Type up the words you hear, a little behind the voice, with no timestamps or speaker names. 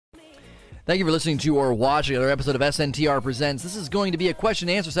Thank you for listening to or watching another episode of SNTR Presents. This is going to be a question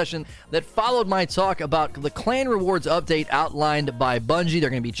and answer session that followed my talk about the Clan Rewards update outlined by Bungie. They're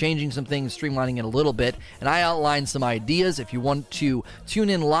going to be changing some things, streamlining it a little bit, and I outlined some ideas. If you want to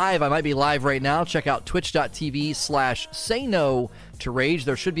tune in live, I might be live right now. Check out twitch.tv/sayno-to-rage.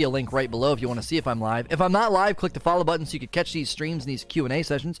 There should be a link right below if you want to see if I'm live. If I'm not live, click the follow button so you can catch these streams and these Q&A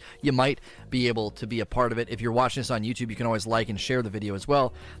sessions. You might be able to be a part of it. If you're watching this on YouTube, you can always like and share the video as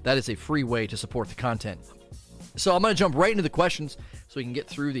well. That is a free way to support the content. So I'm going to jump right into the questions so we can get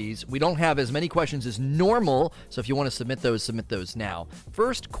through these. We don't have as many questions as normal, so if you want to submit those now.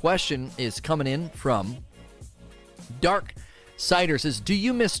 First question is coming in from Dark Cider. Says, do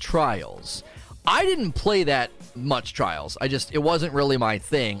you miss Trials? I didn't play that much Trials. It wasn't really my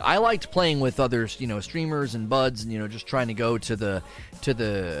thing. I liked playing with others, streamers and buds, and just trying to go to the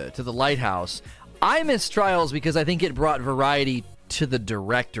lighthouse. I miss Trials because I think it brought variety to the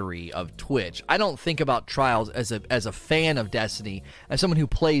directory of Twitch. I don't think about Trials as a fan of Destiny, as someone who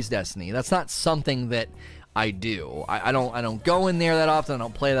plays Destiny. That's not something that I do. I don't go in there that often. I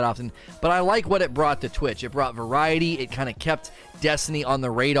don't play that often. But I like what it brought to Twitch. It brought variety. It kind of kept Destiny on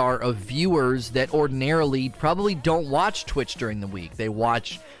the radar of viewers that ordinarily probably don't watch Twitch during the week. They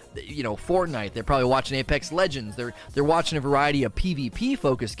watch Fortnite. They're probably watching Apex Legends. They're watching a variety of PvP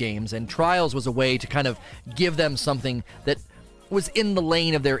focused games, and Trials was a way to kind of give them something that was in the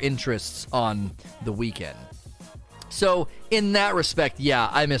lane of their interests on the weekend. So in that respect, yeah,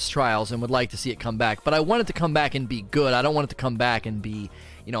 I miss Trials and would like to see it come back, but I want it to come back and be good. I don't want it to come back and be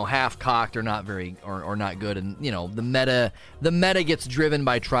half cocked or not very or not good. And the meta gets driven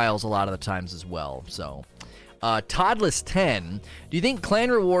by Trials a lot of the times as well. So Toddless10, do you think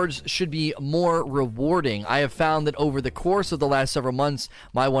clan rewards should be more rewarding? I have found that over the course of the last several months,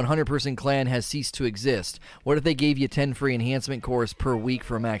 my 100-person clan has ceased to exist. What if they gave you 10 free enhancement cores per week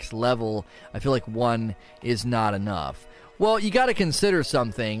for max level? I feel like one is not enough. Well, you got to consider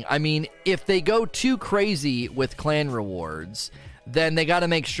something. I mean, if they go too crazy with clan rewards, then they got to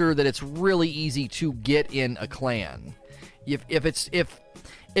make sure that it's really easy to get in a clan.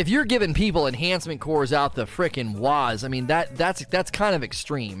 If you're giving people enhancement cores out the frickin' waz, I mean, that's kind of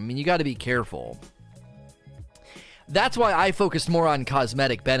extreme. I mean, you got to be careful. That's why I focused more on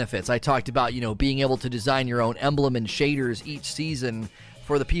cosmetic benefits. I talked about, being able to design your own emblem and shaders each season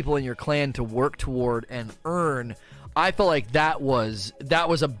for the people in your clan to work toward and earn. I felt like that was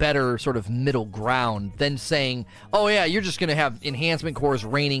a better sort of middle ground than saying, oh yeah, you're just going to have enhancement cores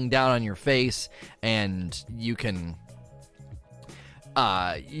raining down on your face and you can...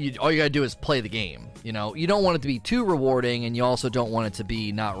 all you gotta do is play the game. You don't want it to be too rewarding, and you also don't want it to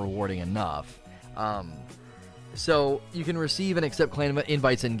be not rewarding enough. So you can receive and accept clan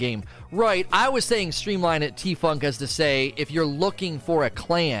invites in game. Right, I was saying streamline it, T-Funk, as to say, if you're looking for a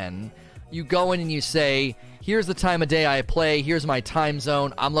clan, you go in and you say, here's the time of day I play, here's my time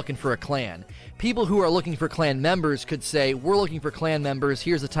zone, I'm looking for a clan. People who are looking for clan members could say, we're looking for clan members,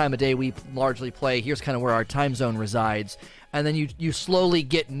 here's the time of day we largely play, here's kind of where our time zone resides. And then you slowly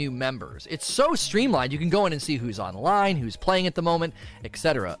get new members. It's so streamlined. You can go in and see who's online, who's playing at the moment,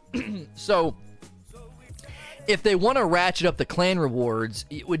 etc. So if they want to ratchet up the clan rewards,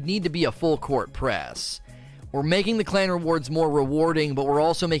 it would need to be a full court press. We're making the clan rewards more rewarding, but we're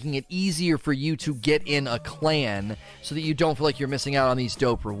also making it easier for you to get in a clan so that you don't feel like you're missing out on these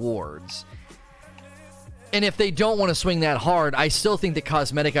dope rewards. And if they don't want to swing that hard, I still think the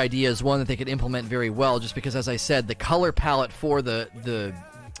cosmetic idea is one that they could implement very well, just because, as I said, the color palette for the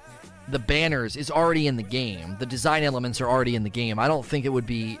banners is already in the game. The design elements are already in the game. I don't think it would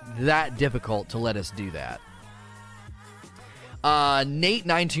be that difficult to let us do that.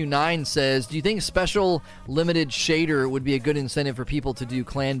 Nate929 says, do you think special limited shader would be a good incentive for people to do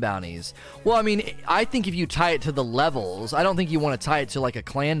clan bounties? Well, I mean, I think if you tie it to the levels, I don't think you want to tie it to like a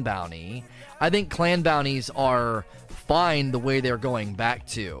clan bounty. I think clan bounties are fine the way they're going back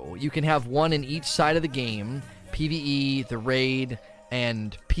to. You can have one in each side of the game, PvE, the raid,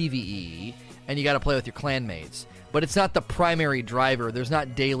 and PvE, and you got to play with your clanmates. But it's not the primary driver. There's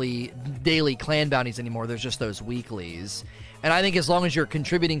not daily clan bounties anymore. There's just those weeklies. And I think as long as you're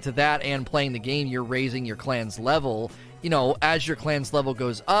contributing to that and playing the game, you're raising your clan's level. As your clan's level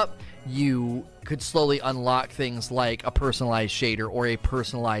goes up, you could slowly unlock things like a personalized shader or a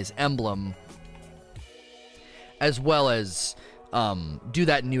personalized emblem, as well as do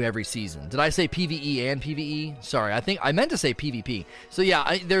that new every season. Did I say PvE and PvE? Sorry, I think I meant to say PvP. So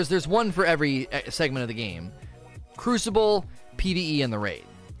yeah, there's one for every segment of the game. Crucible, PvE, and the raid.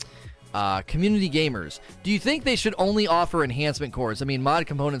 Community gamers, do you think they should only offer enhancement cores? I mean, mod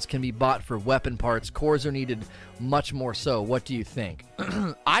components can be bought for weapon parts. Cores are needed much more so. What do you think?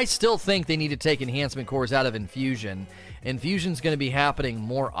 I still think they need to take enhancement cores out of Infusion. Infusion's going to be happening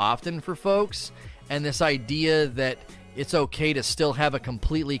more often for folks, and this idea that it's okay to still have a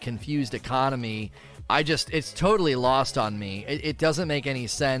completely confused economy, it's totally lost on me. It doesn't make any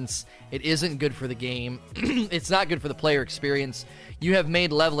sense. It isn't good for the game. It's not good for the player experience. You have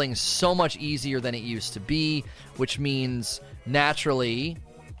made leveling so much easier than it used to be, which means naturally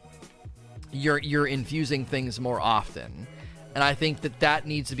you're infusing things more often. And I think that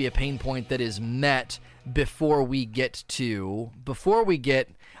needs to be a pain point that is met before we get,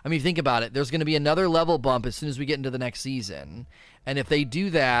 I mean, think about it. There's going to be another level bump as soon as we get into the next season. And if they do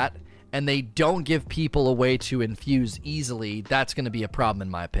that, and they don't give people a way to infuse easily, that's going to be a problem in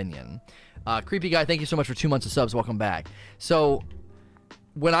my opinion. Creepy Guy, thank you so much for 2 months of subs. Welcome back. So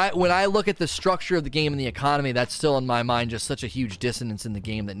when I look at the structure of the game and the economy, that's still in my mind just such a huge dissonance in the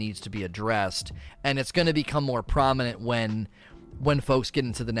game that needs to be addressed, and it's going to become more prominent when folks get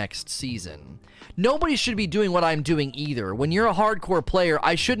into the next season. Nobody should be doing what I'm doing either. When you're a hardcore player,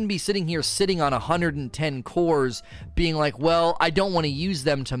 I shouldn't be sitting on 110 cores being like, well, I don't want to use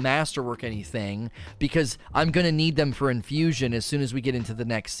them to masterwork anything because I'm going to need them for infusion as soon as we get into the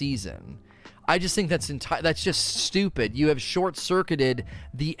next season. I just think that's just stupid. You have short-circuited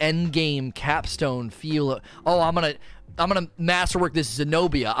the end game capstone feel. Oh, I'm gonna masterwork this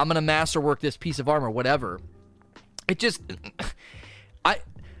Zenobia. I'm gonna masterwork this piece of armor, whatever.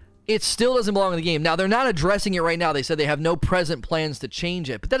 It still doesn't belong in the game. Now, they're not addressing it right now. They said they have no present plans to change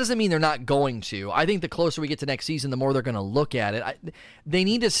it, but that doesn't mean they're not going to. I think the closer we get to next season, the more they're going to look at it. They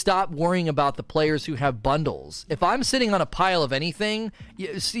need to stop worrying about the players who have bundles. If I'm sitting on a pile of anything,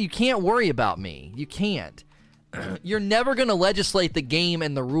 you can't worry about me. You can't. You're never going to legislate the game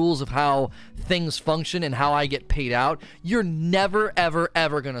and the rules of how things function and how I get paid out. You're never, ever,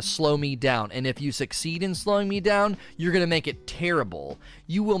 ever going to slow me down. And if you succeed in slowing me down, you're going to make it terrible.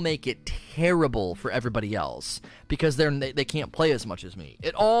 You will make it terrible for everybody else because they can't play as much as me.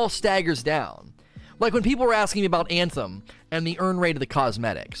 It all staggers down. Like when people were asking me about Anthem and the earn rate of the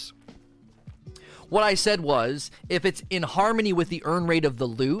cosmetics. What I said was, if it's in harmony with the earn rate of the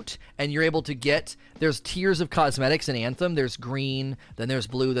loot, and you're able to get, there's tiers of cosmetics in Anthem. There's green, then there's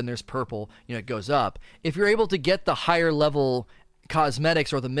blue, then there's purple. It goes up. If you're able to get the higher level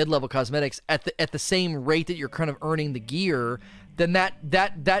cosmetics or the mid-level cosmetics at the same rate that you're kind of earning the gear, then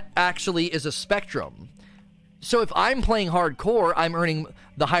that actually is a spectrum. So if I'm playing hardcore, I'm earning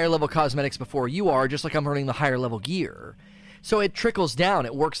the higher level cosmetics before you are, just like I'm earning the higher level gear. So it trickles down.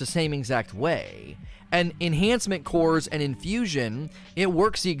 It works the same exact way. And enhancement cores and infusion, it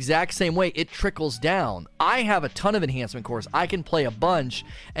works the exact same way. It trickles down. I have a ton of enhancement cores. I can play a bunch,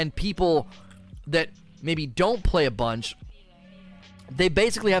 and people that maybe don't play a bunch, they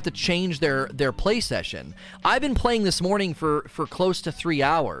basically have to change their play session. I've been playing this morning for close to 3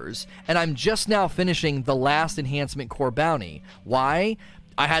 hours, and I'm just now finishing the last enhancement core bounty. Why?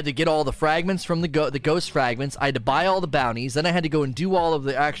 I had to get all the fragments from the ghost fragments. I had to buy all the bounties. Then I had to go and do all of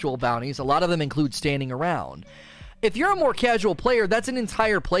the actual bounties. A lot of them include standing around. If you're a more casual player, that's an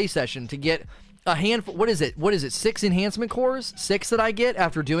entire play session to get a handful. What is it? 6 enhancement cores? 6 that I get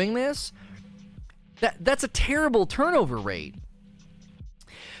after doing this? That's a terrible turnover rate.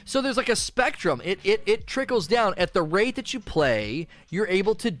 So there's like a spectrum. It trickles down. At the rate that you play, you're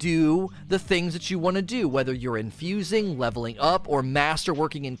able to do the things that you want to do, whether you're infusing, leveling up, or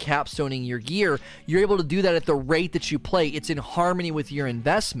masterworking and capstoning your gear. You're able to do that at the rate that you play. It's in harmony with your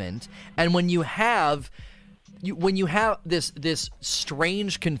investment. And when you have this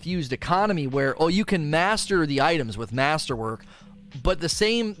strange, confused economy where, you can master the items with masterwork, but the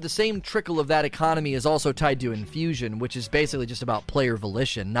same trickle of that economy is also tied to infusion, which is basically just about player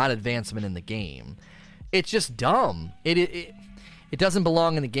volition, not advancement in the game. It's just dumb. It doesn't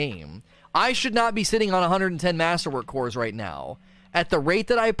belong in the game. I should not be sitting on 110 masterwork cores right now. At the rate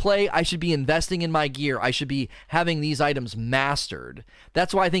that I play, I should be investing in my gear. I should be having these items mastered.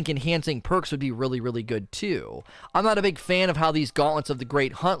 That's why I think enhancing perks would be really, really good too. I'm not a big fan of how these Gauntlets of the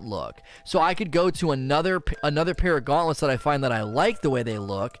Great Hunt look. So I could go to another pair of gauntlets that I find that I like the way they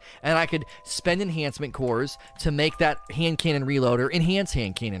look, and I could spend enhancement cores to make that hand cannon reloader enhance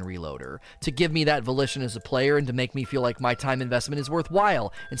hand cannon reloader, to give me that volition as a player and to make me feel like my time investment is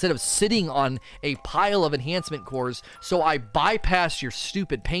worthwhile, instead of sitting on a pile of enhancement cores so I bypass your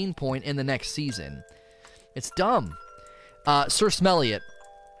stupid pain point in the next season. It's dumb. Sir Smelliot,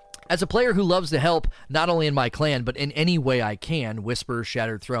 As a player who loves to help, not only in my clan, but in any way I can, Whisper,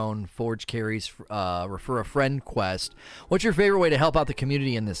 Shattered Throne, Forge Carries, Refer a Friend quest, what's your favorite way to help out the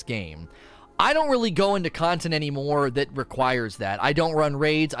community in this game? I don't really go into content anymore that requires that. I don't run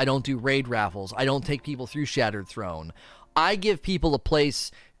raids. I don't do raid raffles. I don't take people through Shattered Throne. I give people a place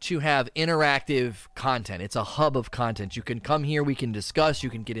to have interactive content. It's a hub of content. You can come here, we can discuss,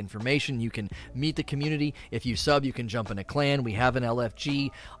 you can get information, you can meet the community. If you sub, you can jump in a clan. We have an LFG.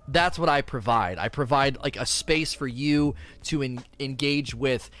 That's what I provide. I provide like a space for you to engage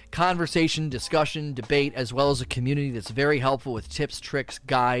with conversation, discussion, debate, as well as a community that's very helpful with tips, tricks,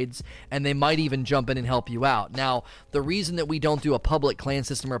 guides, and they might even jump in and help you out. Now, the reason that we don't do a public clan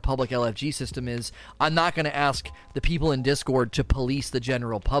system or a public LFG system is I'm not going to ask the people in Discord to police the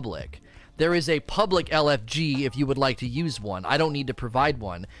general public. There is a public LFG if you would like to use one. I don't need to provide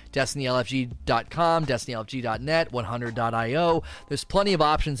one. DestinyLFG.com, DestinyLFG.net, 100.io. There's plenty of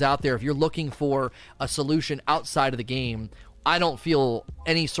options out there. If you're looking for a solution outside of the game, I don't feel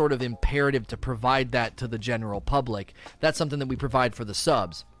any sort of imperative to provide that to the general public. That's something that we provide for the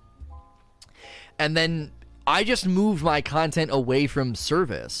subs. And then I just moved my content away from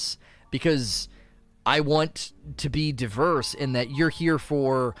service because I want to be diverse in that you're here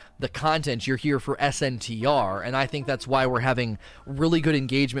for the content, you're here for SNTR, and I think that's why we're having really good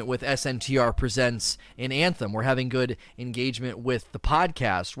engagement with SNTR Presents in Anthem. We're having good engagement with the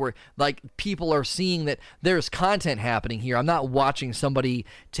podcast, where like people are seeing that there's content happening here. I'm not watching somebody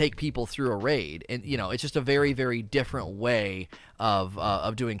take people through a raid, and you know, it's just a very, very different way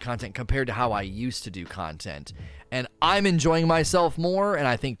of doing content compared to how I used to do content. And I'm enjoying myself more, and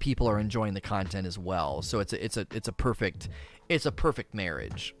I think people are enjoying the content as well. So it's a perfect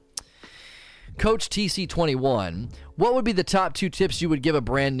marriage. Coach TC21, what would be the top 2 tips you would give a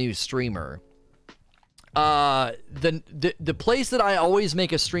brand new streamer? The place that I always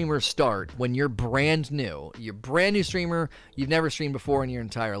make a streamer start when you're brand new streamer, you've never streamed before in your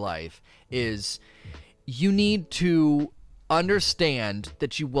entire life, is you need to understand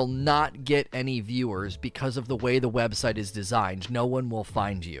that you will not get any viewers because of the way the website is designed. No one will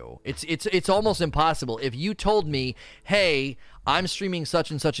find you. It's almost impossible. If you told me, hey, I'm streaming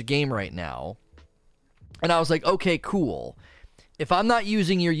such and such a game right now, and I was like, okay, cool. If I'm not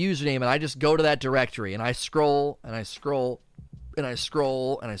using your username and I just go to that directory and I scroll and I scroll and I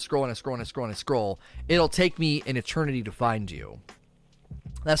scroll and I scroll and I scroll and I scroll and I scroll, it'll take me an eternity to find you.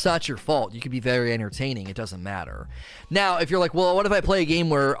 That's not your fault. You could be very entertaining. It doesn't matter. Now, if you're like, well, what if I play a game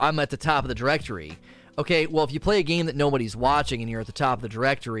where I'm at the top of the directory? Okay, well, if you play a game that nobody's watching and you're at the top of the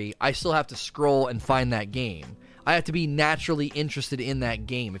directory, I still have to scroll and find that game. I have to be naturally interested in that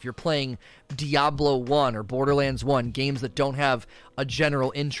game. If you're playing Diablo 1 or Borderlands 1, games that don't have a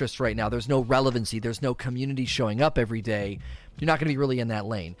general interest right now, there's no relevancy, there's no community showing up every day, you're not going to be really in that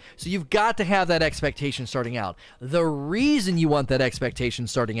lane. So you've got to have that expectation starting out. The reason you want that expectation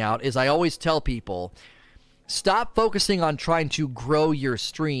starting out is I always tell people, stop focusing on trying to grow your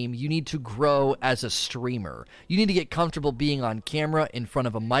stream. You need to grow as a streamer. You need to get comfortable being on camera in front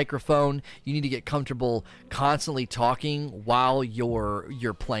of a microphone. You need to get comfortable constantly talking while you're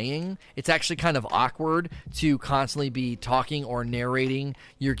playing. It's actually kind of awkward to constantly be talking or narrating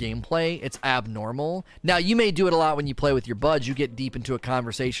your gameplay. It's abnormal. Now, you may do it a lot when you play with your buds. You get deep into a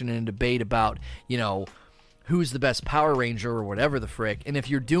conversation and a debate about, you know, who's the best Power Ranger or whatever the frick. And if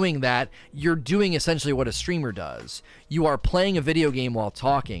you're doing that, you're doing essentially what a streamer does. You are playing a video game while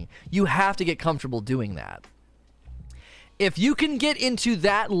talking. You have to get comfortable doing that. If you can get into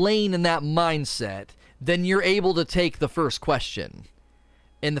that lane and that mindset, then you're able to take the first question.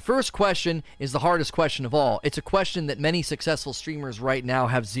 And the first question is the hardest question of all. It's a question that many successful streamers right now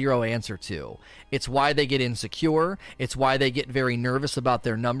have zero answer to. It's why they get insecure. It's why they get very nervous about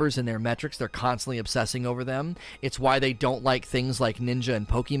their numbers and their metrics. They're constantly obsessing over them. It's why they don't like things like Ninja and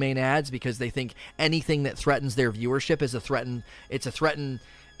Pokimane ads, because they think anything that threatens their viewership is a threat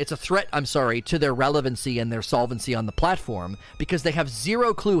to their relevancy and their solvency on the platform, because they have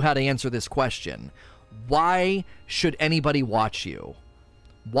zero clue how to answer this question. Why should anybody watch you?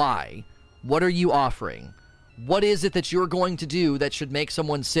 Why? What are you offering? What is it that you're going to do that should make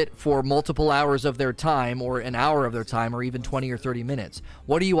someone sit for multiple hours of their time, or an hour of their time, or even 20 or 30 minutes?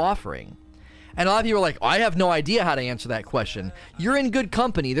 What are you offering? And a lot of you are like, I have no idea how to answer that question. You're in good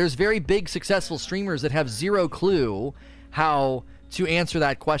company. There's very big, successful streamers that have zero clue how to answer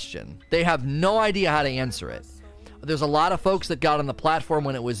that question. They have no idea how to answer it. There's a lot of folks that got on the platform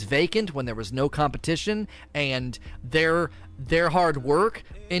when it was vacant, when there was no competition, and they're their hard work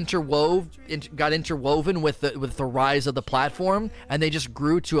got interwoven with the rise of the platform, and they just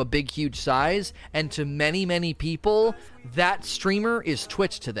grew to a big, huge size. And to many, many people, that streamer is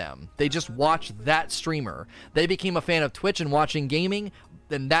Twitch to them. They just watch that streamer. They became a fan of Twitch and watching gaming.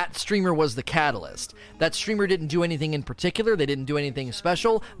 Then that streamer was the catalyst. That streamer didn't do anything in particular. They didn't do anything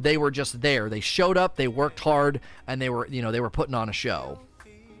special. They were just there. They showed up, they worked hard, and they were putting on a show.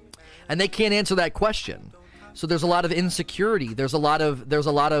 And they can't answer that question. So there's a lot of insecurity. There's a lot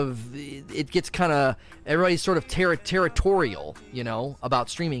of it gets kind of, everybody's sort of territorial, about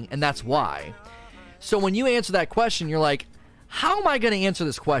streaming, and that's why. So when you answer that question, you're like, how am I going to answer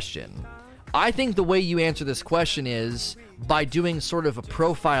this question? I think the way you answer this question is by doing sort of a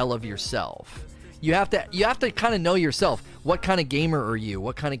profile of yourself. You have to kind of know yourself. What kind of gamer are you?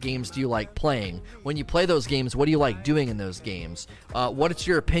 What kind of games do you like playing? When you play those games, what do you like doing in those games? What is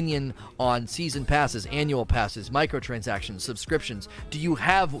your opinion on season passes, annual passes, microtransactions, subscriptions? Do you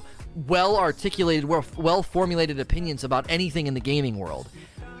have well-articulated, well-formulated opinions about anything in the gaming world?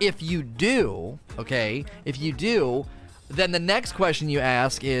 If you do, then the next question you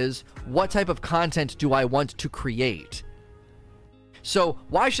ask is, what type of content do I want to create? So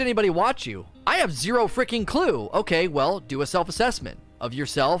why should anybody watch you? I have zero freaking clue. Okay, well, do a self-assessment of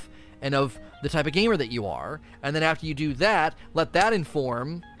yourself and of the type of gamer that you are. And then after you do that, let that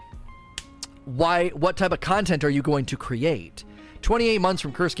inform what type of content are you going to create. 28 months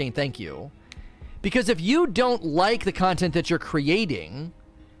from Curse Game, thank you. Because if you don't like the content that you're creating,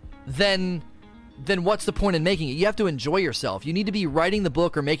 then what's the point in making it? You have to enjoy yourself. You need to be writing the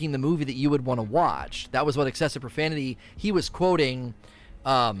book or making the movie that you would want to watch. That was what Excessive Profanity, he was quoting,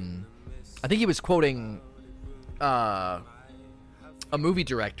 I think he was quoting a movie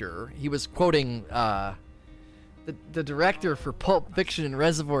director. He was quoting the director for Pulp Fiction and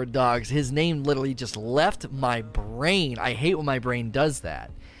Reservoir Dogs. His name literally just left my brain. I hate when my brain does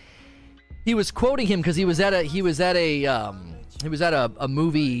that. He was quoting him because he was at a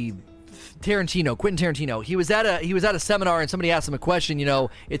movie. Quentin Tarantino. He was at a seminar and somebody asked him a question.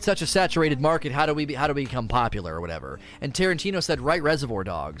 It's such a saturated market. How do we become popular or whatever? And Tarantino said, write Reservoir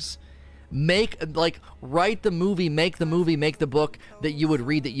Dogs. Write the movie, make the book that you would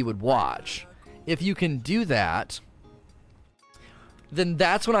read, that you would watch. If you can do that, then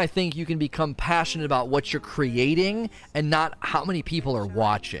that's when I think you can become passionate about what you're creating and not how many people are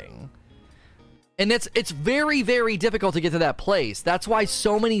watching. And it's very, very difficult to get to that place. That's why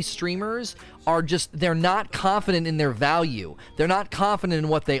so many streamers they're not confident in their value. They're not confident in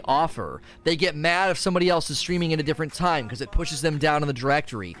what they offer. They get mad if somebody else is streaming at a different time because it pushes them down in the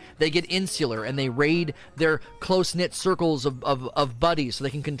directory. They get insular and they raid their close-knit circles of buddies so they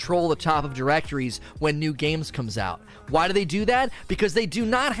can control the top of directories when new games comes out. Why do they do that? Because they do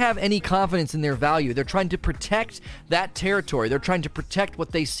not have any confidence in their value. They're trying to protect that territory. They're trying to protect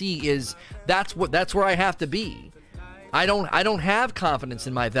what they see is that's where I have to be. I don't have confidence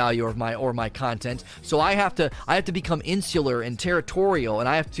in my value or my content, so I have to become insular and territorial, and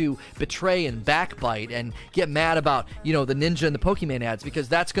I have to betray and backbite and get mad about the Ninja and the Pokemon ads because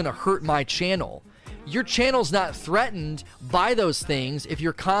that's going to hurt my channel. Your channel's not threatened by those things if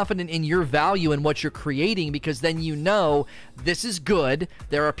you're confident in your value and what you're creating, because then this is good.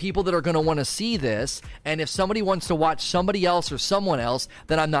 There are people that are going to want to see this, and if somebody wants to watch somebody else or someone else,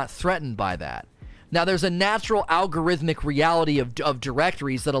 then I'm not threatened by that. Now, there's a natural algorithmic reality of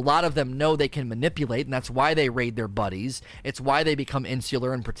directories that a lot of them know they can manipulate, and that's why they raid their buddies. It's why they become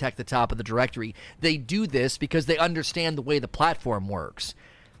insular and protect the top of the directory. They do this because they understand the way the platform works.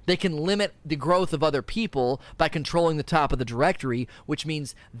 They can limit the growth of other people by controlling the top of the directory, which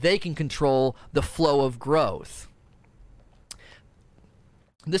means they can control the flow of growth.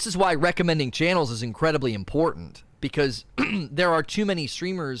 This is why recommending channels is incredibly important, because there are too many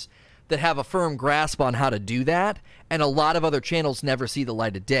streamers that have a firm grasp on how to do that, and a lot of other channels never see the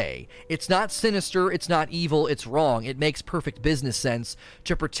light of day. It's not sinister, it's not evil, it's wrong. It makes perfect business sense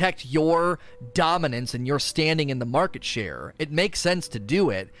to protect your dominance and your standing in the market share. It makes sense to do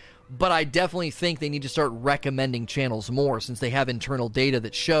it, but I definitely think they need to start recommending channels more, since they have internal data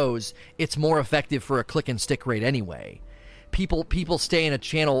that shows it's more effective for a click and stick rate anyway. People stay in a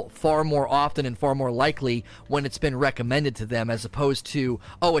channel far more often and far more likely when it's been recommended to them, as opposed to,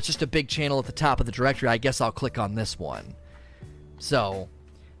 oh, it's just a big channel at the top of the directory, I guess I'll click on this one. So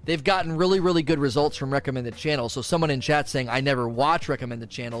they've gotten really, really good results from recommended channels. So someone in chat saying, I never watch recommended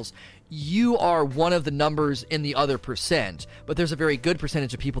channels, you are one of the numbers in the other percent. But there's a very good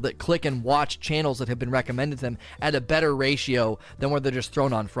percentage of people that click and watch channels that have been recommended to them at a better ratio than where they're just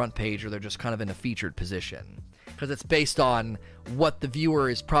thrown on front page or they're just kind of in a featured position. Because it's based on what the viewer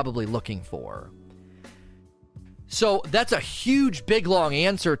is probably looking for. So that's a huge, big, long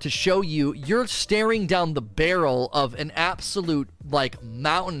answer to show you you're staring down the barrel of an absolute like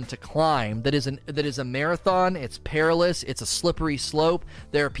mountain to climb. That is a marathon. It's perilous. It's a slippery slope.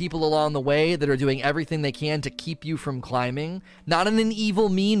 There are people along the way that are doing everything they can to keep you from climbing. Not in an evil,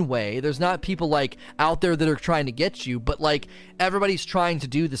 mean way. There's not people like out there that are trying to get you, but like everybody's trying to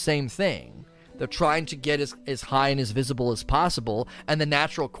do the same thing. They're trying to get as high and as visible as possible, and the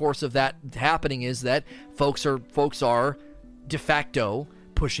natural course of that happening is that folks are de facto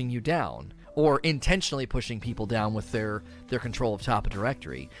pushing you down, or intentionally pushing people down with their control of top of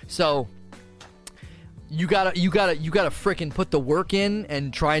directory. So you gotta frickin' put the work in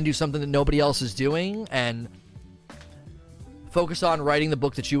and try and do something that nobody else is doing, and focus on writing the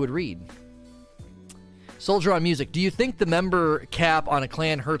book that you would read. Soldier on Music, do you think the member cap on a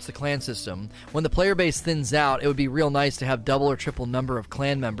clan hurts the clan system? When the player base thins out, it would be real nice to have double or triple number of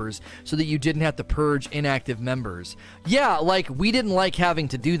clan members so that you didn't have to purge inactive members. Yeah, like, we didn't like having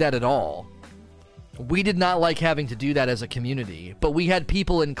to do that at all. We did not like having to do that as a community. But we had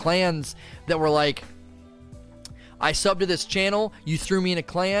people in clans that were like, I subbed to this channel, you threw me in a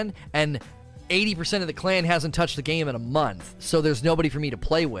clan, and 80% of the clan hasn't touched the game in a month, so there's nobody for me to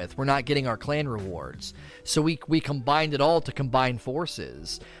play with. We're not getting our clan rewards. So we combined it all to combine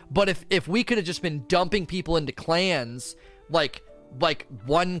forces. But if we could have just been dumping people into clans, like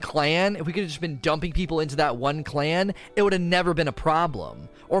one clan, if we could have just been dumping people into that one clan, it would have never been a problem.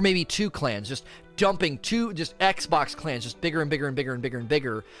 Or maybe two clans, just dumping just Xbox clans, just bigger and bigger and bigger and bigger and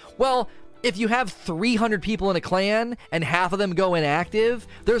bigger. Well, if you have 300 people in a clan and half of them go inactive,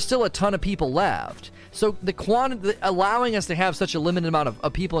 there's still a ton of people left. So allowing us to have such a limited amount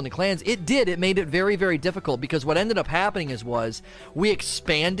of people in the clans, it made it very, very difficult, because what ended up happening was we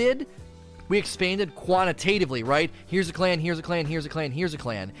expanded quantitatively, right? Here's a clan, here's a clan, here's a clan, here's a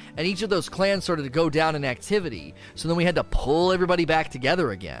clan. And each of those clans started to go down in activity. So then we had to pull everybody back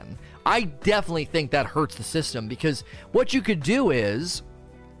together again. I definitely think that hurts the system, because what you could do is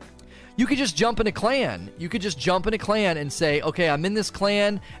you could just jump in a clan. You could just jump in a clan and say, okay, I'm in this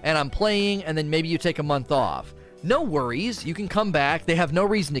clan and I'm playing, and then maybe you take a month off. No worries. You can come back. They have no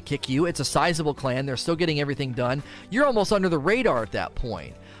reason to kick you. It's a sizable clan. They're still getting everything done. You're almost under the radar at that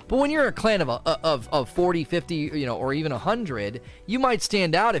point. But when you're a clan of 40, 50, or even 100, you might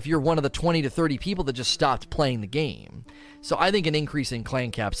stand out if you're one of the 20 to 30 people that just stopped playing the game. So I think an increase in clan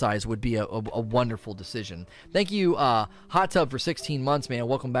cap size would be a wonderful decision. Thank you, Hot Tub, for 16 months, man.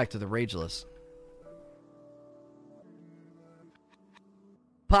 Welcome back to the Rageless.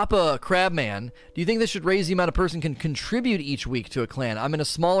 Papa Crabman, do you think this should raise the amount a person can contribute each week to a clan? I'm in a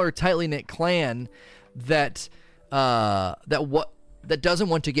smaller, tightly knit clan that doesn't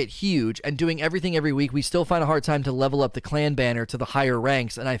want to get huge, and doing everything every week, we still find a hard time to level up the clan banner to the higher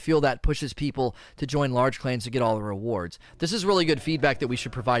ranks, and I feel that pushes people to join large clans to get all the rewards. This is really good feedback that we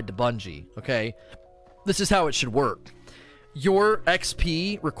should provide to Bungie, okay? This is how it should work. Your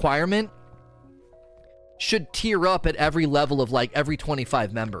XP requirement should tier up at every level of like every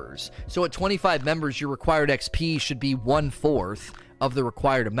 25 members. So at 25 members, your required XP should be 1/4 of the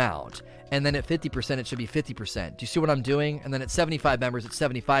required amount. And then at 50%, it should be 50%. Do you see what I'm doing? And then at 75 members, it's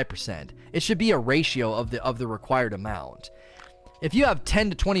 75%. It should be a ratio of the required amount. If you have 10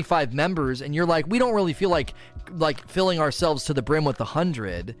 to 25 members and you're like, we don't really feel like filling ourselves to the brim with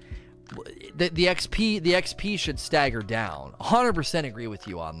 100, the XP should stagger down. 100% agree with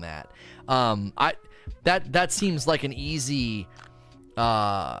you on that. That seems like an easy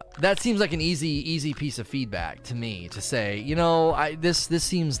easy piece of feedback to me, to say, this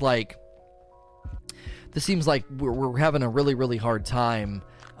seems like we're having a really, really hard time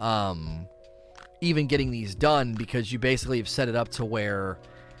even getting these done, because you basically have set it up to where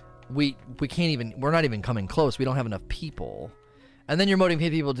we're not even coming close. We don't have enough people. And then you're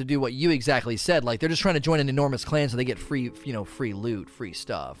motivating people to do what you exactly said. Like, they're just trying to join an enormous clan so they get free loot, free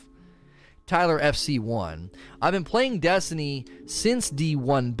stuff. Tyler FC1. I've been playing Destiny since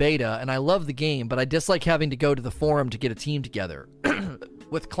D1 beta, and I love the game, but I dislike having to go to the forum to get a team together.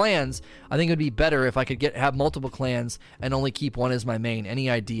 With clans, I think it would be better if I could have multiple clans and only keep one as my main. Any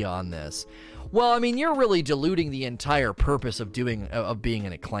idea on this? Well, I mean, you're really diluting the entire purpose of being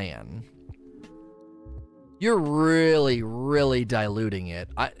in a clan. You're really, really diluting it.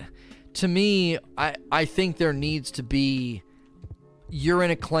 To me, I think there needs to be, you're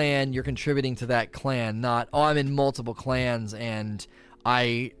in a clan, you're contributing to that clan, not, I'm in multiple clans and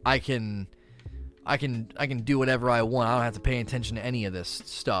I can do whatever I want. I don't have to pay attention to any of this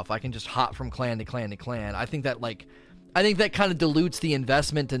stuff. I can just hop from clan to clan to clan. I think that kind of dilutes the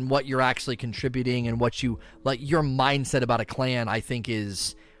investment in what you're actually contributing, and what your mindset about a clan, I think,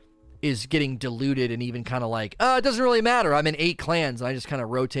 is is getting diluted and even kind of like, it doesn't really matter. I'm in 8 clans, and I just kind of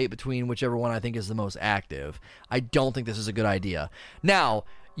rotate between whichever one I think is the most active. I don't think this is a good idea. Now,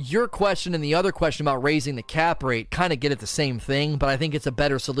 your question and the other question about raising the cap rate kind of get at the same thing, but I think it's a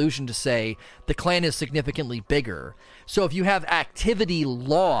better solution to say the clan is significantly bigger. So if you have activity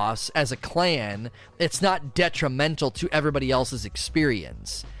loss as a clan, it's not detrimental to everybody else's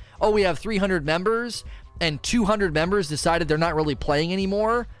experience. Oh, we have 300 members and 200 members decided they're not really playing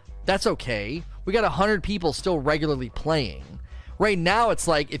anymore. That's okay. We got 100 people still regularly playing. Right now, it's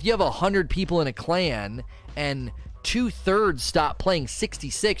like if you have 100 people in a clan and 2/3 stop playing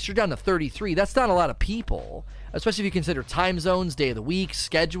 66, you're down to 33. That's not a lot of people, especially if you consider time zones, day of the week,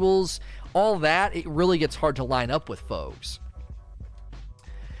 schedules, all that. It really gets hard to line up with folks.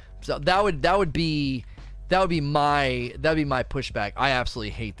 So that would be my pushback. I absolutely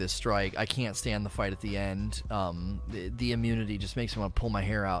hate this strike. I can't stand the fight at the end. The immunity just makes me want to pull my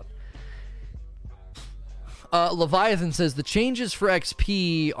hair out. Leviathan says the changes for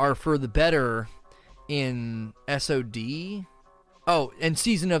XP are for the better in SOD. Oh, and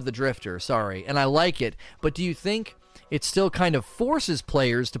Season of the Drifter, sorry. And I like it, but do you think it still kind of forces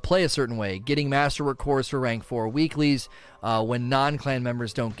players to play a certain way, getting Masterwork cores for rank 4 weeklies when non-clan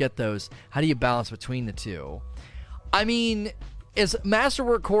members don't get those? How do you balance between the two? I mean, as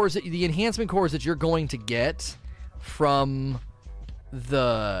Masterwork cores, the enhancement cores that you're going to get from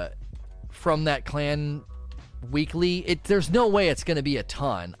that clan weekly, there's no way it's going to be a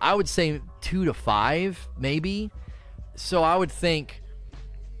ton. I would say 2 to 5 maybe. So I would think,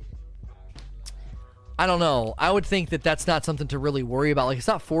 I don't know, I would think that that's not something to really worry about. Like, it's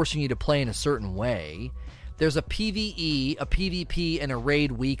not forcing you to play in a certain way. There's a PvE, a PvP, and a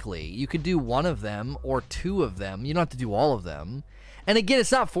raid weekly. You could do one of them or 2 of them. You don't have to do all of them. And again,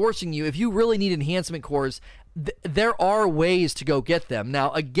 it's not forcing you. If you really need enhancement cores, there are ways to go get them.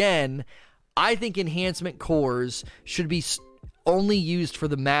 Now, again, I think enhancement cores should be only used for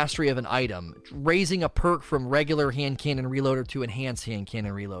the mastery of an item, raising a perk from regular hand cannon reloader to enhanced hand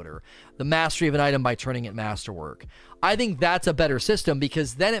cannon reloader, the mastery of an item by turning it masterwork. I think that's a better system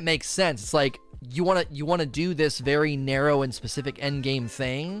because then it makes sense. It's like you want to do this very narrow and specific end game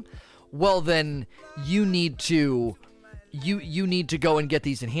thing. Well, then you need to go and get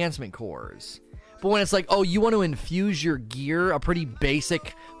these enhancement cores. But when it's like, oh, you want to infuse your gear, a pretty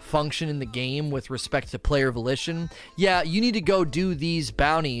basic function in the game with respect to player volition, yeah, you need to go do these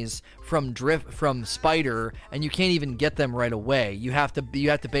bounties from Spider, and you can't even get them right away. You have to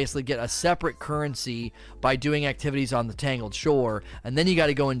basically get a separate currency by doing activities on the Tangled Shore, and then you got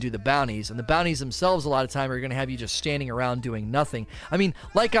to go and do the bounties. And the bounties themselves, a lot of time, are going to have you just standing around doing nothing. I mean,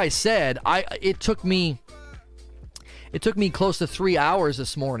 like I said, it took me close to 3 hours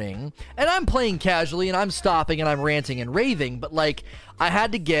this morning, and I'm playing casually, and I'm stopping, and I'm ranting and raving, but, like, I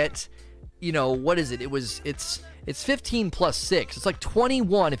had to get, what is it? It's 15 plus 6. It's like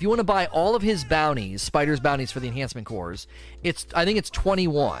 21. If you want to buy all of his bounties, Spider's bounties for the enhancement cores, I think it's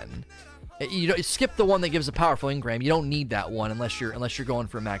 21. You skip the one that gives a powerful engram. You don't need that one unless you're going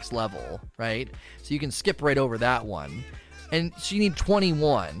for max level, right? So you can skip right over that one. And so you need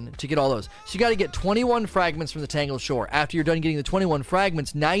 21 to get all those. So you got to get 21 fragments from the Tangled Shore. After you're done getting the 21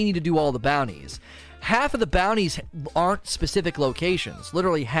 fragments, now you need to do all the bounties. Half of the bounties aren't specific locations,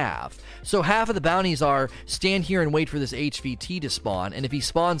 literally half. So half of the bounties are stand here and wait for this HVT to spawn, and if he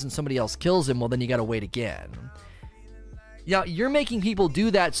spawns and somebody else kills him, well, then you got to wait again. Now, you're making people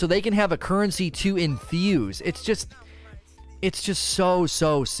do that so they can have a currency to infuse. It's just so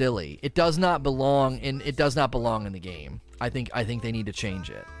silly. It does not belong in the game. I think they need to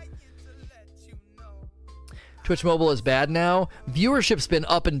change it. Twitch Mobile is bad now. Viewership's been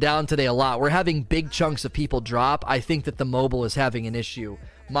up and down today a lot. We're having big chunks of people drop. I think that the mobile is having an issue.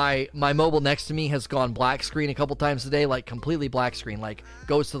 My mobile next to me has gone black screen a couple times today, like completely black screen, like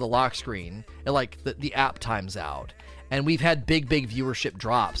goes to the lock screen, and like the app times out. And we've had big viewership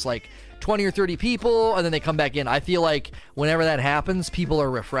drops, like 20 or 30 people, and then they come back in. I feel like whenever that happens, people are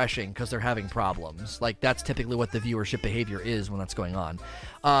refreshing because they're having problems. Like, that's typically what the viewership behavior is when that's going on.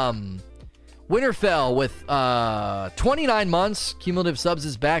 Winterfell with 29 months. Cumulative subs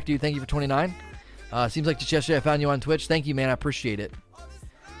is back, dude. Thank you for 29. Seems like just yesterday I found you on Twitch. Thank you, man. I appreciate it.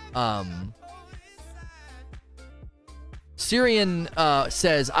 Syrian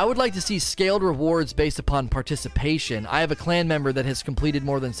says, I would like to see scaled rewards based upon participation. I have a clan member that has completed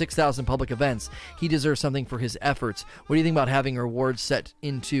more than 6,000 public events. He deserves something for his efforts. What do you think about having rewards set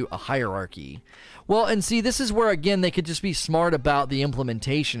into a hierarchy? Well, and see, this is where, again, they could just be smart about the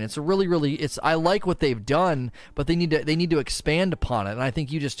implementation. It's I like what they've done, but they need to expand upon it. And I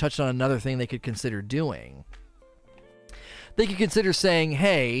think you just touched on another thing they could consider doing. They could consider saying,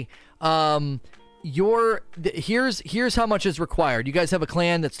 hey, Here's how much is required. You guys have a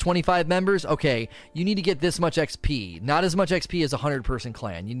clan that's 25 members. Okay, you need to get this much XP. Not as much XP as a 100-person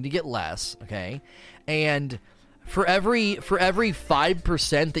clan. You need to get less. Okay, and for every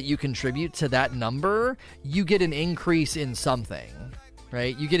 5% that you contribute to that number, you get an increase in something,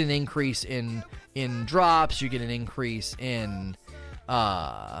 right? You get an increase in drops. You get an increase in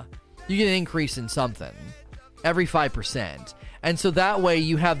something every 5%. And so that way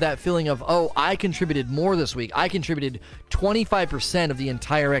you have that feeling of, oh, I contributed more this week. I contributed 25% of the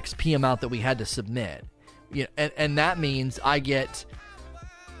entire XP amount that we had to submit. And that means I get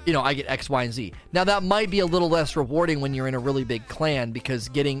X, Y, and Z. Now that might be a little less rewarding when you're in a really big clan, because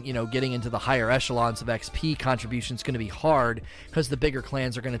getting into the higher echelons of XP contribution is going to be hard, because the bigger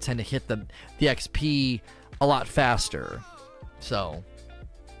clans are going to tend to hit the XP a lot faster. So,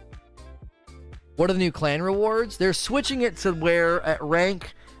 what are the new clan rewards? They're switching it to where at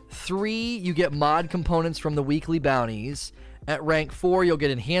rank 3 you get mod components from the weekly bounties. At rank 4 you'll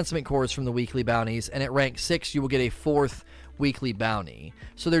get enhancement cores from the weekly bounties, and at rank 6 you will get a 4th weekly bounty.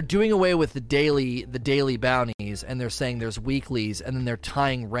 So they're doing away with the daily bounties, and they're saying there's weeklies, and then they're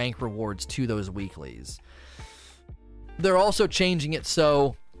tying rank rewards to those weeklies. They're also changing it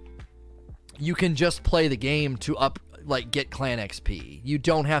so you can just play the game to get clan XP. You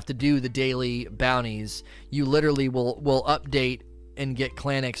don't have to do the daily bounties. You literally will update and get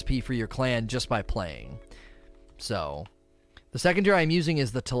clan XP for your clan just by playing. So, the secondary I'm using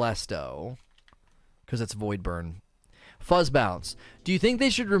is the Telesto, because it's Void Burn. Fuzz Bounce. Do you think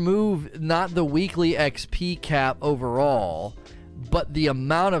they should remove not the weekly XP cap overall, but the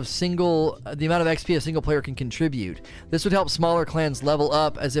amount of XP a single player can contribute? This would help smaller clans level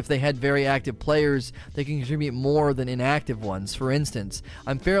up, as if they had very active players, they can contribute more than inactive ones. For instance,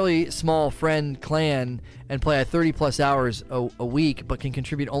 I'm fairly small friend clan and play 30 plus hours a week, but can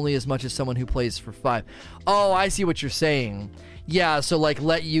contribute only as much as someone who plays for 5. Oh, I see what you're saying. Yeah, so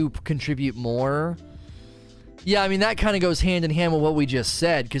let you contribute more. Yeah, I mean, that kind of goes hand in hand with what we just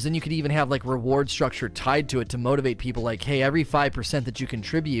said, because then you could even have reward structure tied to it to motivate people. Hey, every 5% that you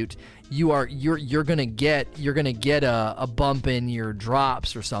contribute, you're gonna get a bump in your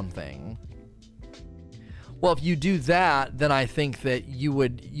drops or something. Well, if you do that, then I think that you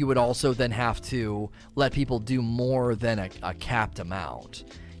would also then have to let people do more than a capped amount.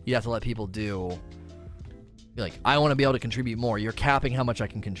 You have to let people do. I want to be able to contribute more. You're capping how much I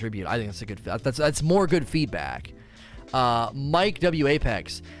can contribute. I think that's a good. That's more good feedback. Mike W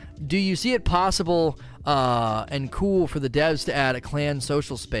Apex, do you see it possible and cool for the devs to add a clan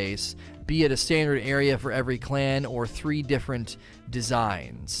social space, be it a standard area for every clan or 3 different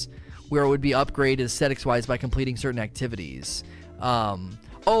designs, where it would be upgraded aesthetics wise by completing certain activities?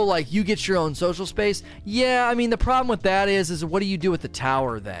 You get your own social space? Yeah, I mean, the problem with that is what do you do with the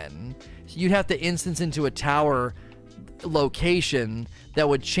tower then? You'd have to instance into a tower location that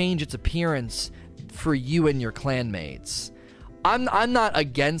would change its appearance for you and your clanmates. I'm not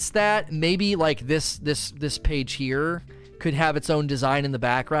against that. Maybe this page here could have its own design in the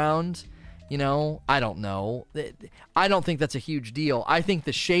background. I don't know. I don't think that's a huge deal. I think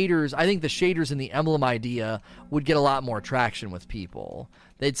the shaders and the emblem idea would get a lot more traction with people.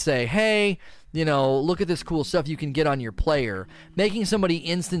 They'd say, hey, look at this cool stuff you can get on your player. Making somebody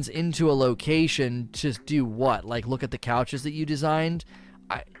instance into a location to do what? Look at the couches that you designed?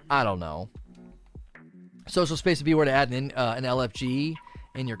 I don't know. Social space would be where to add an LFG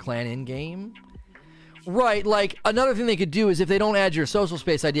in your clan in-game. Right, another thing they could do is if they don't add your social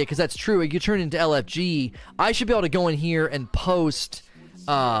space idea, because that's true, you turn it into LFG, I should be able to go in here and post,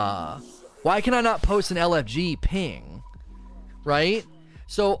 why can I not post an LFG ping? Right?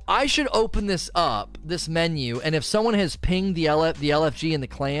 So I should open this up, this menu, and if someone has pinged the LFG in the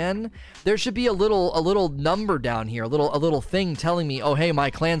clan, there should be a little number down here, a little thing telling me, oh hey, my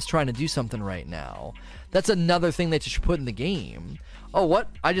clan's trying to do something right now. That's another thing that you should put in the game. Oh, what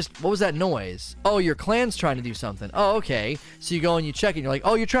was that noise? Oh, your clan's trying to do something. Oh, okay. So you go and you check it, and you're like,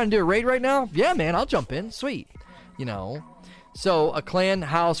 oh, you're trying to do a raid right now? Yeah, man, I'll jump in. Sweet. So a clan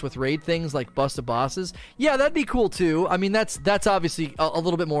house with raid things like bust of bosses, yeah, that'd be cool too. I mean, that's obviously a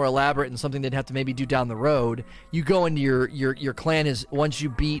little bit more elaborate and something they'd have to maybe do down the road. You go into your clan is, once you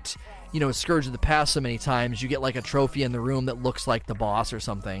beat, Scourge of the Past so many times, you get a trophy in the room that looks like the boss or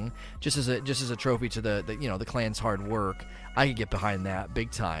something, just as a trophy to the clan's hard work. I could get behind that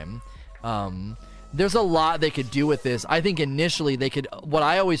big time. There's a lot they could do with this. I think initially what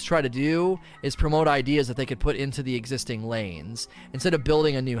I always try to do is promote ideas that they could put into the existing lanes. Instead of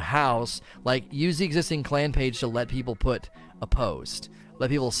building a new house, use the existing clan page to let people put a post. Let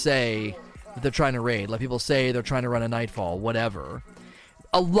people say that they're trying to raid. Let people say they're trying to run a Nightfall, whatever.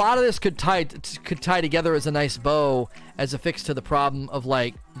 a lot of this could tie together as a nice bow as a fix to the problem of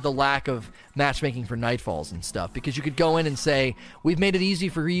like the lack of matchmaking for Nightfalls and stuff, because you could go in and say, we've made it easy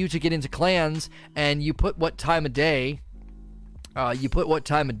for you to get into clans, and you put what time of day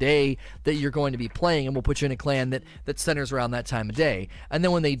that you're going to be playing, and we'll put you in a clan that centers around that time of day. And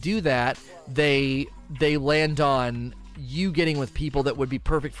then when they do that, they land on you getting with people that would be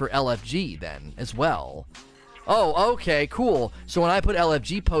perfect for LFG then as well. Oh, okay, cool. So when I put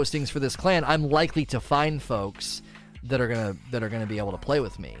LFG postings for this clan, I'm likely to find folks that are gonna be able to play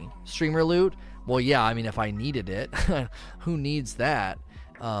with me. Streamer loot? Well, yeah, I mean, if I needed it. Who needs that?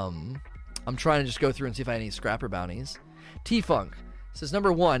 I'm trying to just go through and see if I have any scrapper bounties. T-Funk says,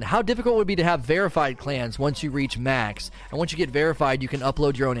 number 1, how difficult would it be to have verified clans once you reach max? And once you get verified, you can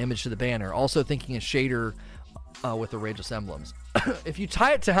upload your own image to the banner. Also thinking a shader with the Rageless emblems. If you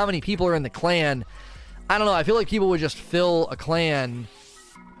tie it to how many people are in the clan, I don't know. I feel like people would just fill a clan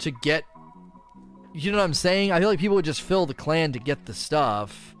to get... You know what I'm saying? I feel like people would just fill the clan to get the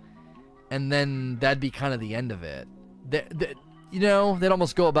stuff, and then that'd be kind of the end of it. They'd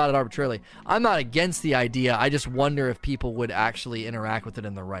almost go about it arbitrarily. I'm not against the idea. I just wonder if people would actually interact with it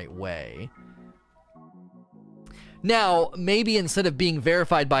in the right way. Now, maybe instead of being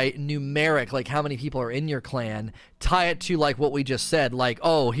verified by numeric, like how many people are in your clan, tie it to like what we just said, like,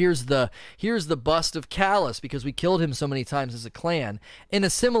 oh, here's the bust of Callus because we killed him so many times as a clan. In a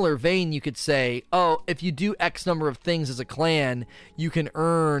similar vein, you could say, oh, if you do X number of things as a clan, you can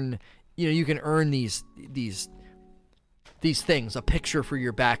earn these things, a picture for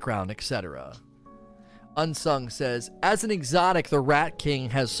your background, etc. Unsung says, as an exotic, the Rat King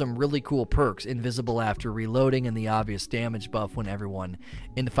has some really cool perks, invisible after reloading and the obvious damage buff when everyone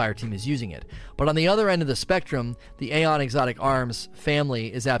in the fire team is using it. But on the other end of the spectrum, the Aeon Exotic Arms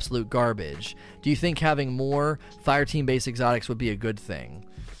family is absolute garbage. Do you think having more fire team based exotics would be a good thing?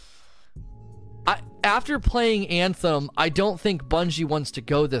 After playing Anthem, I don't think Bungie wants to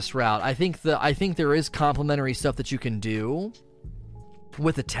go this route. I think there is complementary stuff that you can do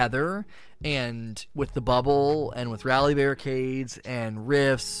with a tether and with the bubble and with rally barricades and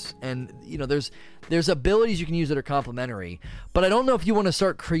rifts, and there's abilities you can use that are complementary. But I don't know if you want to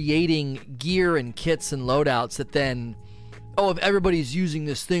start creating gear and kits and loadouts that then, if everybody's using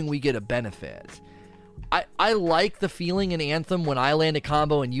this thing, we get a benefit. I like the feeling in Anthem when I land a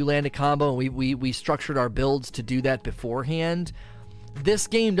combo and you land a combo, and we structured our builds to do that beforehand. This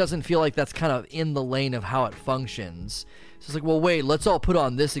game doesn't feel like that's kind of in the lane of how it functions. So it's like, well, wait, let's all put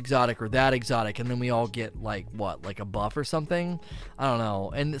on this exotic or that exotic, and then we all get, like a buff or something? I don't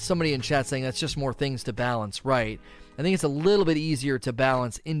know. And somebody in chat saying that's just more things to balance. Right. I think it's a little bit easier to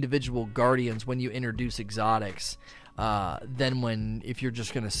balance individual guardians when you introduce exotics than if you're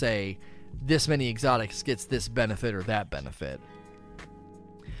just going to say this many exotics gets this benefit or that benefit.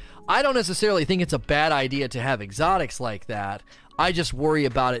 I don't necessarily think it's a bad idea to have exotics like that. I just worry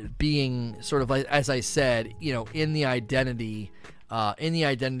about it being sort of like, as I said, in the identity of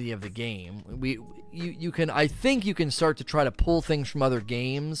the game. I think you can start to try to pull things from other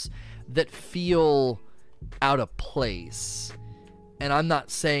games that feel out of place. And I'm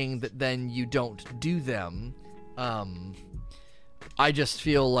not saying that then you don't do them. I just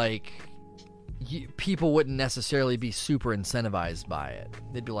feel like people wouldn't necessarily be super incentivized by it.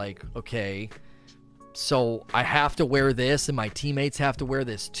 They'd be like, okay, so I have to wear this and my teammates have to wear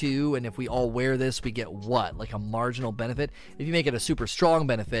this too, and if we all wear this, we get what? Like a marginal benefit? If you make it a super strong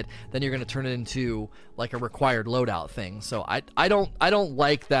benefit, then you're going to turn it into like a required loadout thing. So I don't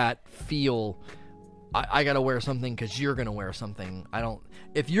like that feel. I got to wear something because you're going to wear something.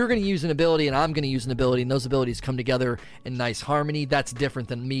 If you're going to use an ability and I'm going to use an ability and those abilities come together in nice harmony, that's different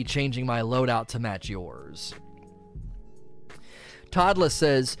than me changing my loadout to match yours. Toddla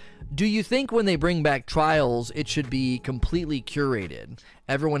says, do you think when they bring back trials, it should be completely curated?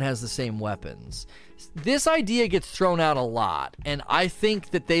 Everyone has the same weapons. This idea gets thrown out a lot, and I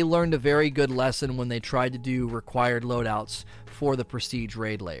think that they learned a very good lesson when they tried to do required loadouts for the prestige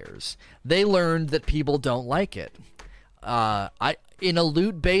raid layers. They learned that people don't like it. In a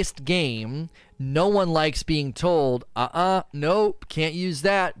loot-based game, no one likes being told, nope, can't use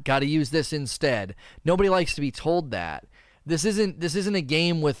that, gotta use this instead. Nobody likes to be told that. This isn't a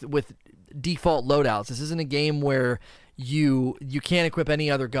game with default loadouts. This isn't a game where you can't equip any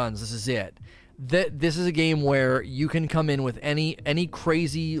other guns. This is it. This is a game where you can come in with any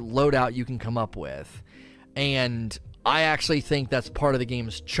crazy loadout you can come up with. And I actually think that's part of the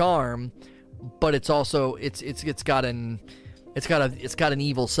game's charm, but it's also it's got an it's got an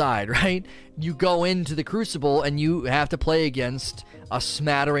evil side, right? You go into the Crucible and you have to play against a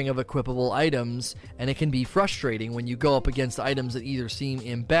smattering of equipable items, and it can be frustrating when you go up against items that either seem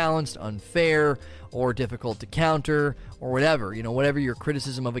imbalanced, unfair, or difficult to counter, or whatever. You know, whatever your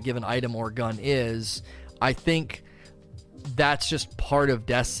criticism of a given item or gun is, I think that's just part of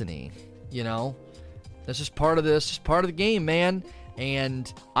Destiny, you know? That's just part of this, just part of the game, man.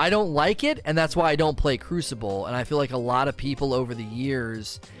 And I don't like it, and that's why I don't play Crucible. And I feel like a lot of people over the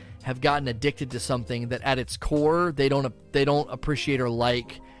years have gotten addicted to something that at its core they don't appreciate or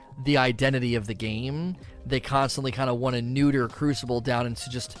like the identity of the game. They constantly kind of want to neuter Crucible down into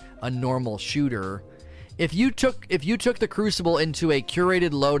just a normal shooter. If you took the Crucible into a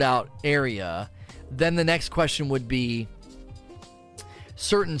curated loadout area, then the next question would be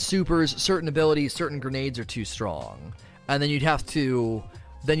certain supers, certain abilities, certain grenades are too strong. And then you'd have to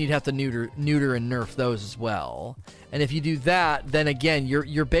neuter and nerf those as well. And if you do that, then again,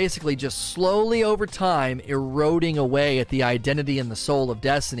 you're basically just slowly over time eroding away at the identity and the soul of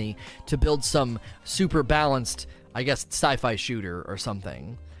Destiny to build some super balanced, I guess, sci-fi shooter or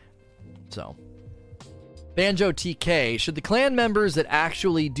something. So, Banjo TK, should the clan members that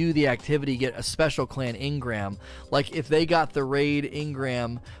actually do the activity get a special clan engram? Like if they got the raid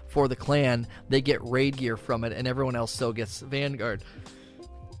engram for the clan, they get raid gear from it and everyone else still gets Vanguard.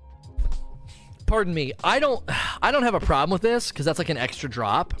 Pardon me. I don't have a problem with this because that's like an extra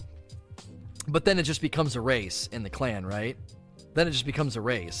drop. But then it just becomes a race in the clan, right? Then it just becomes a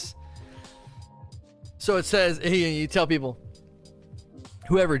race. So it says, you tell people,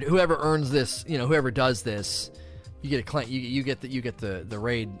 whoever earns this, you know, whoever does this, you get a clan, you get the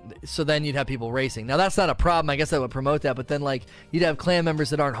raid. So then you'd have people racing. Now that's not a problem. I guess that would promote that. But then like you'd have clan members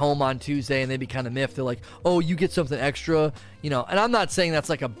that aren't home on Tuesday and they'd be kind of miffed. They're like, oh, you get something extra, you know. And I'm not saying that's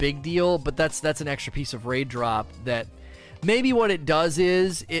like a big deal, but that's an extra piece of raid drop that maybe what it does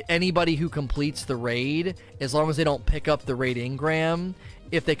is anybody who completes the raid, as long as they don't pick up the raid engram,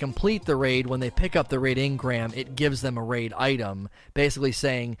 if they complete the raid, when they pick up the raid engram, it gives them a raid item, basically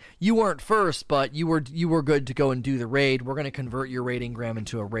saying, you weren't first, but you were good to go and do the raid. We're going to convert your raid engram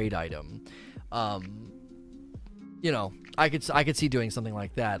into a raid item. You know, I could see doing something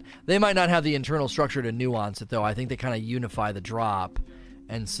like that. They might not have the internal structure to nuance it, though. I think they kind of unify the drop,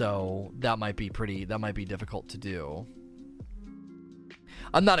 and so that might be difficult to do.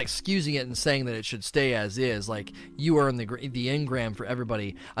 I'm not excusing it and saying that it should stay as is. Like, you earn the engram for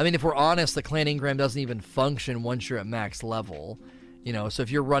everybody. I mean, if we're honest, the clan engram doesn't even function once you're at max level. You know, so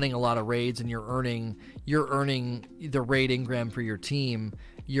if you're running a lot of raids and you're earning the raid engram for your team,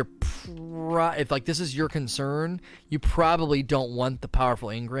 if like this is your concern, you probably don't want the powerful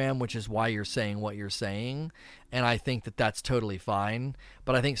engram, which is why you're saying what you're saying. And I think that that's totally fine.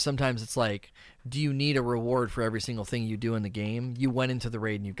 But I think sometimes it's like, do you need a reward for every single thing you do in the game? You went into the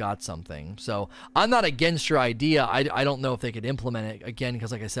raid and you got something. So I'm not against your idea. I don't know if they could implement it again,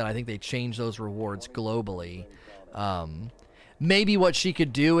 because like I said, I think they change those rewards globally. Maybe what she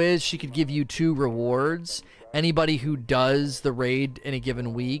could do is she could give you 2 rewards. Anybody who does the raid in a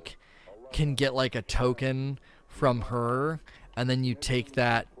given week can get like a token from her, and then you take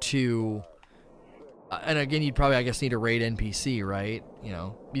that to and again, you'd probably, I guess, need a raid NPC, right? You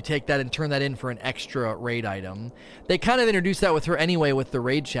know, you take that and turn that in for an extra raid item. They kind of introduced that with her anyway with the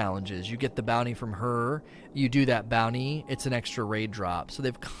raid challenges. You get the bounty from her, you do that bounty, it's an extra raid drop. So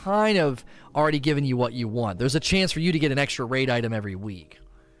they've kind of already given you what you want. There's a chance for you to get an extra raid item every week.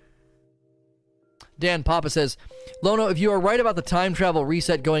 Dan Papa says, Lono, if you are right about the time travel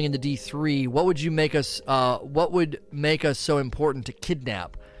reset going into D3, what would make us so important to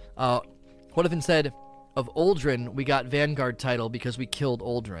kidnap? What if instead of Uldren, we got Vanguard title because we killed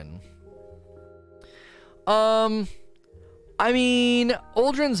Uldren? I mean,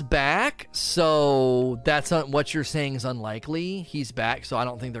 Uldren's back, so that's not what you're saying is unlikely. He's back, so I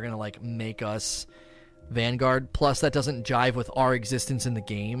don't think they're gonna like make us Vanguard. Plus, that doesn't jive with our existence in the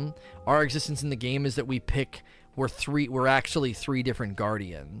game. Our existence in the game is that we're actually 3 different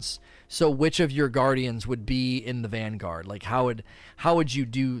Guardians. So which of your Guardians would be in the Vanguard? Like, how would you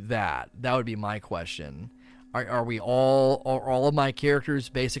do that? That would be my question. Are all of my characters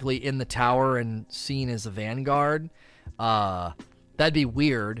basically in the tower and seen as a Vanguard? That'd be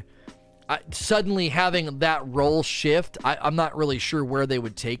weird. suddenly having that role shift, I'm not really sure where they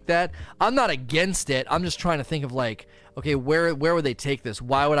would take that. I'm not against it. I'm just trying to think of like, okay, where would they take this?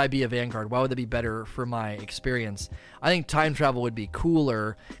 Why would I be a Vanguard? Why would that be better for my experience? I think time travel would be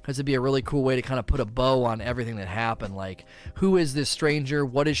cooler because it'd be a really cool way to kind of put a bow on everything that happened. Like, who is this stranger?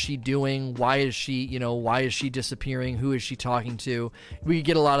 What is she doing? Why is she disappearing? Who is she talking to? We could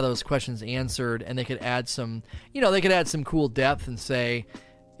get a lot of those questions answered, and they could add some, cool depth and say,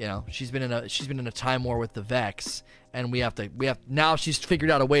 she's been in a time war with the Vex, and we have now she's figured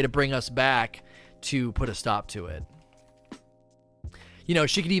out a way to bring us back to put a stop to it.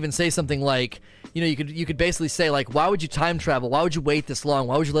 She could even say something like, you could basically say, like, why would you time travel? Why would you wait this long?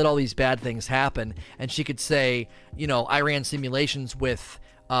 Why would you let all these bad things happen? And she could say, I ran simulations with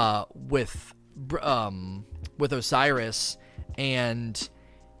Osiris, and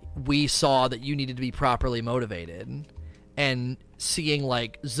we saw that you needed to be properly motivated. And seeing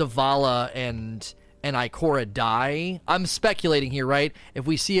like Zavala and Ikora die, I'm speculating here, right? If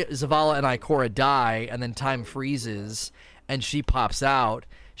we see Zavala and Ikora die, and then time freezes, and she pops out,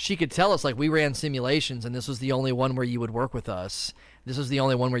 she could tell us, like, we ran simulations, and this was the only one where you would work with us. This was the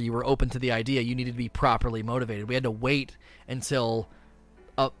only one where you were open to the idea. You needed to be properly motivated. We had to wait until,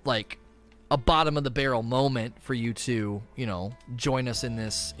 a bottom of the barrel moment for you to, join us in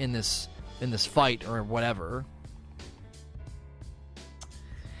this fight or whatever.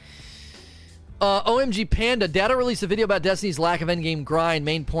 OMG Panda, Data released a video about Destiny's lack of endgame grind.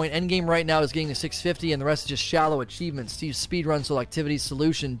 Main point, endgame right now is getting to 650, and the rest is just shallow achievements. Steve's speedrun selectivity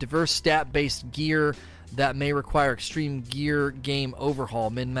solution, diverse stat-based gear that may require extreme gear game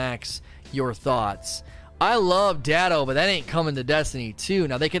overhaul. Min-max, your thoughts. I love Data, but that ain't coming to Destiny 2.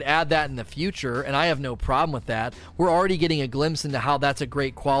 Now, they could add that in the future, and I have no problem with that. We're already getting a glimpse into how that's a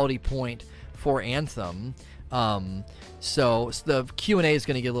great quality point for Anthem. So the Q&A is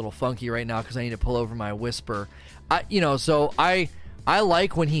going to get a little funky right now because I need to pull over my whisper. I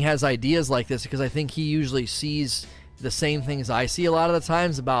like when he has ideas like this because I think he usually sees the same things I see a lot of the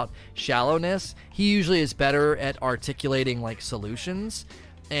times about shallowness. He usually is better at articulating like solutions,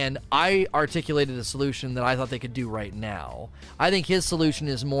 and I articulated a solution that I thought they could do right now. I think his solution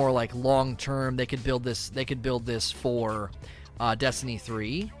is more like long term. They could build this for Destiny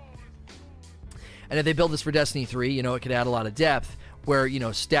 3. And if they build this for Destiny 3, it could add a lot of depth where,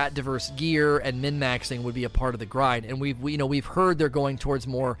 stat diverse gear and min-maxing would be a part of the grind. And we've heard they're going towards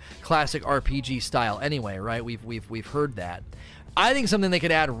more classic RPG style anyway, right? We've heard that. I think something they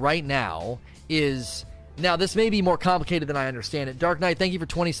could add right now is, now this may be more complicated than I understand it. Dark Knight, thank you for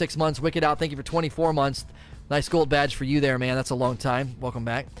 26 months. Wicked Out, thank you for 24 months. Nice gold badge for you there, man. That's a long time. Welcome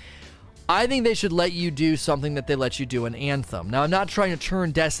back. I think they should let you do something that they let you do in Anthem. Now, I'm not trying to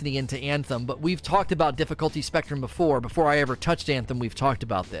turn Destiny into Anthem, but we've talked about difficulty spectrum before. Before I ever touched Anthem, we've talked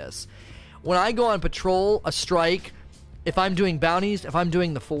about this. When I go on patrol, a strike, if I'm doing bounties, if I'm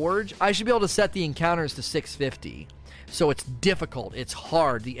doing the Forge, I should be able to set the encounters to 650. So it's difficult. It's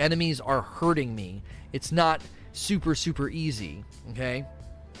hard. The enemies are hurting me. It's not super, super easy, okay?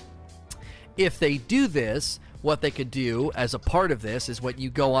 If they do this, what they could do as a part of this is when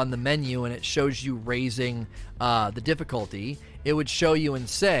you go on the menu and it shows you raising the difficulty, it would show you and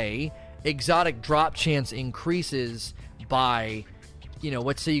say exotic drop chance increases by,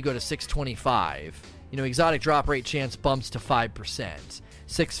 let's say you go to 625. Exotic drop rate chance bumps to 5%.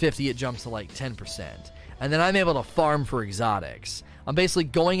 650, it jumps to like 10%. And then I'm able to farm for exotics. I'm basically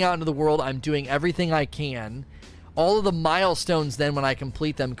going out into the world. I'm doing everything I can. All of the milestones then, when I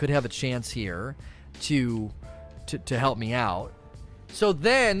complete them, could have a chance here to help me out. So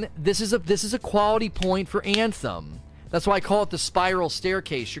then this is a quality point for Anthem. That's why I call it the spiral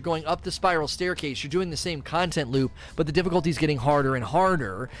staircase. You're going up the spiral staircase. You're doing the same content loop, but the difficulty is getting harder and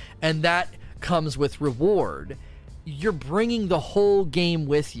harder, and that comes with reward. You're bringing the whole game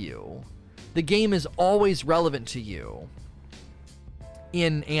with you. The game is always relevant to you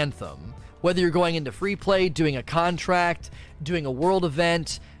in Anthem. Whether you're going into free play, doing a contract, doing a world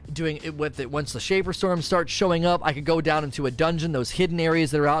event, doing it with it. Once the Shaper Storm starts showing up, I could go down into a dungeon, those hidden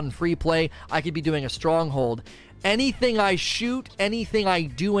areas that are out in free play. I could be doing a stronghold. Anything I shoot, anything I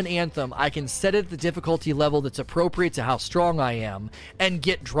do in Anthem, I can set it at the difficulty level that's appropriate to how strong I am and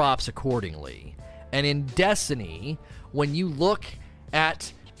get drops accordingly. And in Destiny, when you look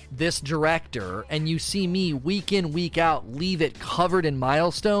at this director and you see me week in, week out leave it covered in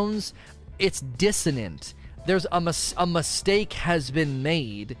milestones, it's dissonant. There's a mistake has been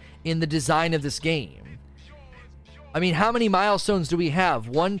made in the design of this game. I mean, how many milestones do we have?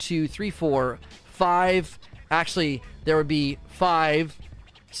 1, 2, 3, 4, 5. Actually, there would be 5,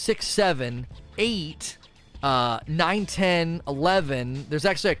 6, 7, 8. 9, 10, 11. There's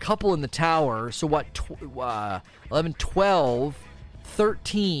actually a couple in the tower. So what? 11, 12,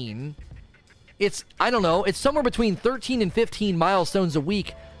 13. It's, I don't know, it's somewhere between 13 and 15 milestones a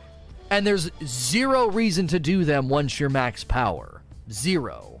week. And there's zero reason to do them once you're max power.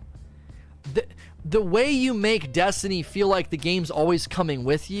 Zero. The way you make Destiny feel like the game's always coming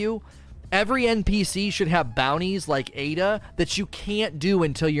with you, every NPC should have bounties like Ada that you can't do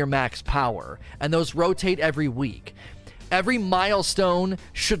until you're max power. And those rotate every week. Every milestone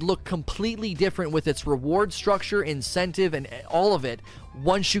should look completely different with its reward structure, incentive, and all of it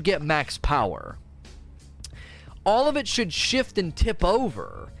once you get max power. All of it should shift and tip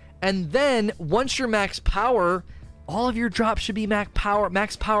over. And then, once you're max power, all of your drops should be max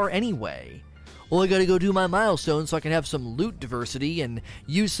power anyway. Well, I gotta go do my milestone so I can have some loot diversity and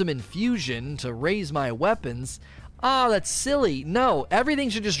use some infusion to raise my weapons. Oh, that's silly. No, everything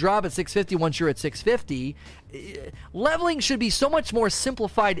should just drop at 650 once you're at 650. Leveling should be so much more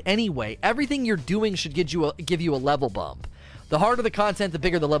simplified anyway. Everything you're doing should give you a level bump. The harder the content, the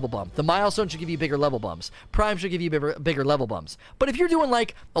bigger the level bump. The milestone should give you bigger level bumps. Prime should give you bigger level bumps. But if you're doing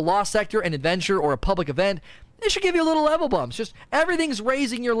like a Lost Sector, an adventure, or a public event, it should give you little level bumps. Just everything's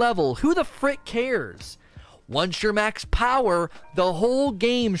raising your level. Who the frick cares? Once you're max power, the whole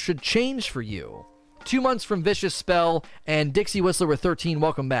game should change for you. 2 months from Vicious Spell and Dixie Whistler with 13.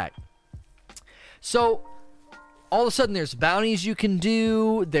 Welcome back. So, all of a sudden there's bounties you can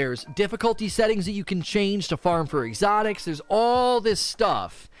do, there's difficulty settings that you can change to farm for exotics, there's all this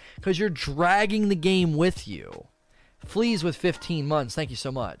stuff because you're dragging the game with you. Fleas with 15 months, thank you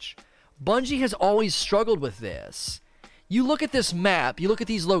so much. Bungie has always struggled with this. You look at this map, you look at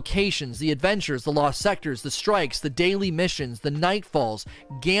these locations, the adventures, the lost sectors, the strikes, the daily missions, the nightfalls,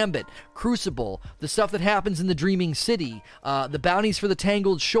 Gambit, Crucible, the stuff that happens in the Dreaming City, the bounties for the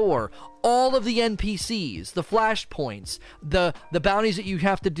Tangled Shore, all of the NPCs, the flashpoints, the bounties that you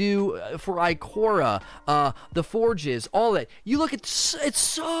have to do for Ikora, the forges, all that. You look at it's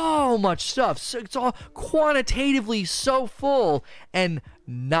so much stuff. So it's all quantitatively so full, and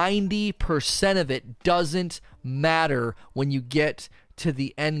 90% of it doesn't matter when you get to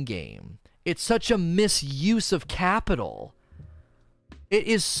the end game. It's such a misuse of capital. It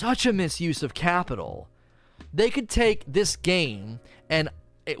is such a misuse of capital. They could take this game, and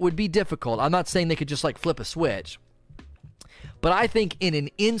it would be difficult. I'm not saying they could just like flip a switch, but I think in an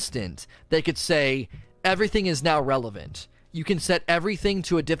instant they could say everything is now relevant. You can set everything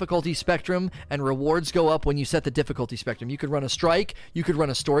to a difficulty spectrum, and rewards go up when you set the difficulty spectrum. You could run a strike, you could run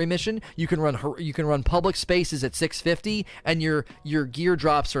a story mission, you can run public spaces at 650, and your gear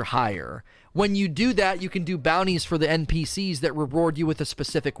drops are higher. When you do that, you can do bounties for the NPCs that reward you with a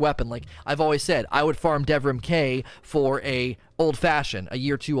specific weapon. Like I've always said, I would farm Devrim K for a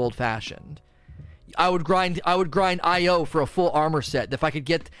year 2 old fashioned. I would grind IO for a full armor set. If I could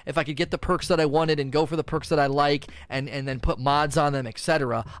get the perks that I wanted and go for the perks that I like and then put mods on them,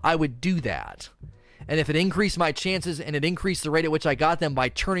 etc., I would do that. And if it increased my chances and it increased the rate at which I got them by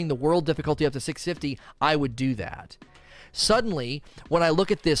turning the world difficulty up to 650, I would do that. Suddenly, when I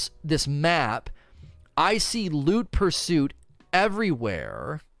look at this map, I see loot pursuit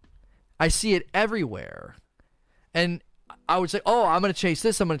everywhere. I see it everywhere. And I would say, oh, I'm going to chase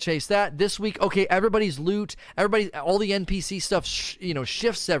this, I'm going to chase that. This week, okay, everybody's loot, all the NPC stuff,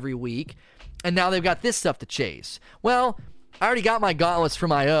 shifts every week, and now they've got this stuff to chase. Well, I already got my gauntlets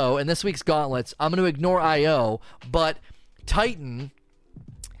from IO, and this week's gauntlets, I'm going to ignore IO, but Titan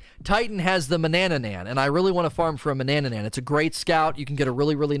has the Manananan, and I really want to farm for a Manananan. It's a great scout. You can get a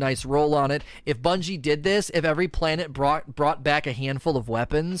really, really nice roll on it. If Bungie did this, if every planet brought back a handful of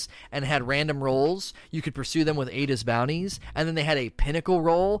weapons and had random rolls, you could pursue them with Ada's bounties, and then they had a pinnacle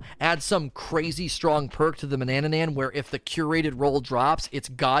roll, add some crazy strong perk to the Manananan where if the curated roll drops, it's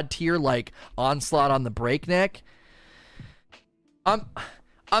god tier like Onslaught on the Breakneck.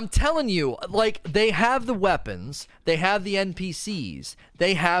 I'm telling you, like, they have the weapons, they have the NPCs,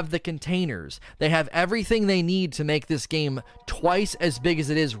 they have the containers, they have everything they need to make this game twice as big as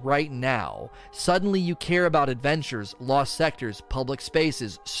it is right now. Suddenly you care about adventures, lost sectors, public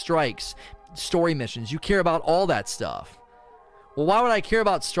spaces, strikes, story missions. You care about all that stuff. Well, why would I care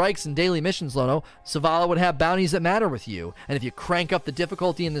about strikes and daily missions, Lono? Zavala would have bounties that matter with you. And if you crank up the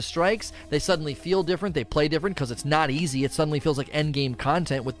difficulty in the strikes, they suddenly feel different, they play different, because it's not easy. It suddenly feels like endgame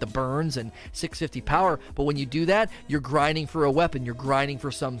content with the burns and 650 power. But when you do that, you're grinding for a weapon, you're grinding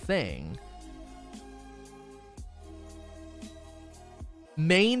for something.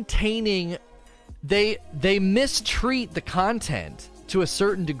 Maintaining... They mistreat the content to a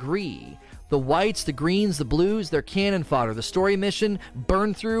certain degree. The whites, the greens, the blues, they're cannon fodder. The story mission,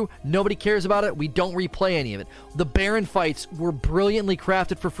 burn through, nobody cares about it. We don't replay any of it. The Baron fights were brilliantly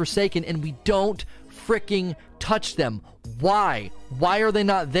crafted for Forsaken, and we don't freaking touch them. Why? Why are they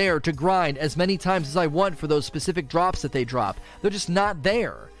not there to grind as many times as I want for those specific drops that they drop? They're just not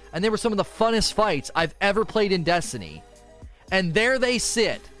there. And they were some of the funnest fights I've ever played in Destiny. And there they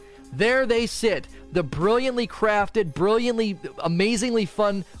sit. There they sit. The brilliantly crafted, brilliantly, amazingly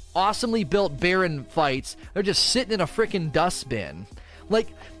fun, awesomely built Baron fights. They're just sitting in a freaking dustbin. Like,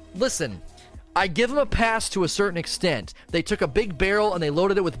 listen, I give them a pass to a certain extent. They took a big barrel and they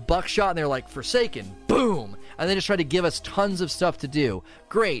loaded it with buckshot and they're like, Forsaken, boom! And they just tried to give us tons of stuff to do.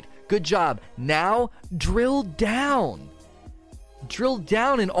 Great, good job. Now, drill down. Drill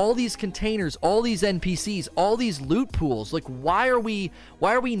down in all these containers, all these NPCs, all these loot pools. Like, why are we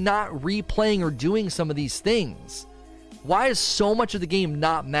not replaying or doing some of these things? Why does so much of the game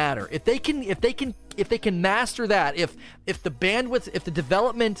not matter? If they can master that, if the bandwidth, if the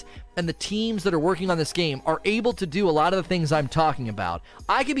development and the teams that are working on this game are able to do a lot of the things I'm talking about,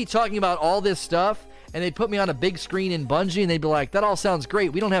 I could be talking about all this stuff and they'd put me on a big screen in Bungie and they'd be like, that all sounds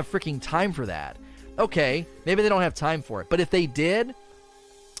great. We don't have freaking time for that. Okay, maybe they don't have time for it, but if they did,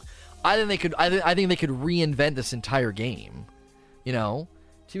 I think they could reinvent this entire game. You know?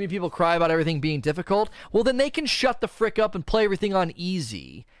 Too many people cry about everything being difficult. Well, then they can shut the frick up and play everything on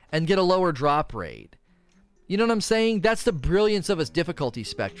easy and get a lower drop rate. You know what I'm saying? That's the brilliance of its difficulty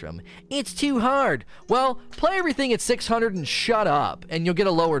spectrum. It's too hard. Well, play everything at 600 and shut up, and you'll get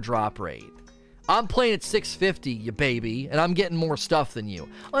a lower drop rate. I'm playing at 650, you baby, and I'm getting more stuff than you.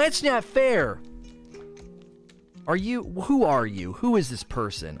 Oh, that's not fair. Who are you? Who is this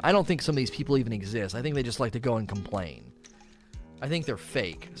person? I don't think some of these people even exist. I think they just like to go and complain. I think they're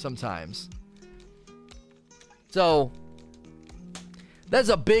fake sometimes. So, that's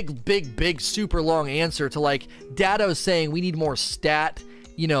a big, super long answer to, like, Datto's saying we need more stat,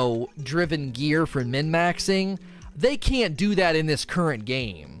 driven gear for min-maxing. They can't do that in this current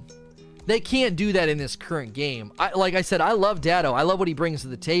game. Like I said, I love Datto. I love what he brings to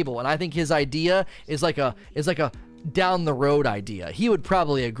the table, and I think his idea is like a down the road idea. He would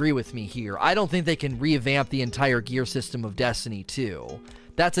probably agree with me here. I don't think they can revamp the entire gear system of Destiny 2.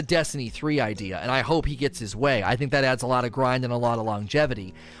 That's a Destiny 3 idea, and I hope he gets his way. I think that adds a lot of grind and a lot of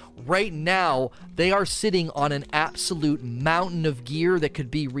longevity. Right now, they are sitting on an absolute mountain of gear that could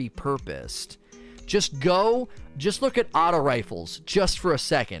be repurposed. Just look at auto rifles just for a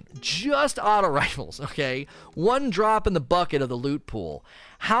second. Just auto rifles, okay? One drop in the bucket of the loot pool.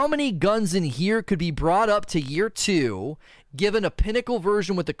 How many guns in here could be brought up to year 2, given a pinnacle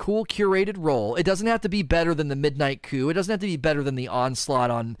version with a cool curated role? It doesn't have to be better than the Midnight Coup. It doesn't have to be better than the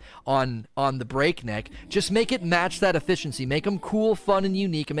Onslaught on the Breakneck. Just make it match that efficiency. Make them cool, fun, and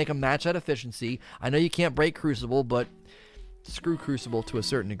unique, and make them match that efficiency. I know you can't break Crucible, but screw Crucible to a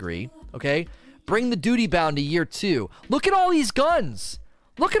certain degree, okay? Bring the Duty Bound to year 2. Look at all these guns.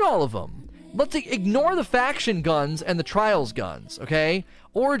 Look at all of them. Let's ignore the faction guns and the Trials guns, okay?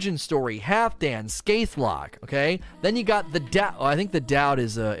 Origin Story, Halfdan, Skaithlock, okay? Then you got the Doubt. Oh, I think the Doubt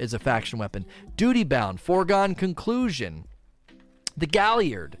is a faction weapon. Duty Bound, Foregone Conclusion, the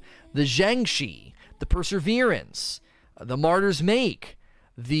Galliard, the Zhengshi, the Perseverance, the Martyr's Make,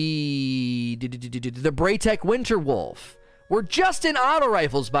 the Braytech Winterwolf. We're just in auto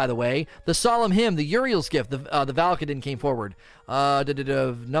rifles, by the way. The Solemn Hymn, the Uriel's Gift, the Valakadin came forward.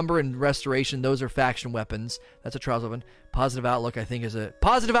 Number and Restoration, those are faction weapons. That's a Trials weapon. Positive Outlook, I think, is a...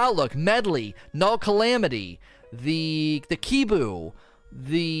 Positive Outlook, Medley, Null Calamity, the Kibu,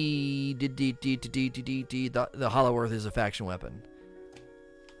 the Hollow Earth is a faction weapon.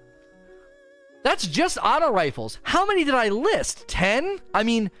 That's just auto rifles. How many did I list? 10? I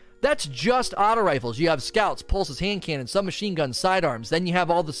mean... That's just auto rifles. You have scouts, pulses, hand cannons, submachine guns, sidearms. Then you have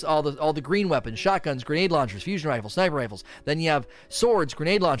all the green weapons: shotguns, grenade launchers, fusion rifles, sniper rifles. Then you have swords,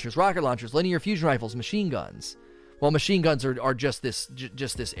 grenade launchers, rocket launchers, linear fusion rifles, machine guns. Well, machine guns are just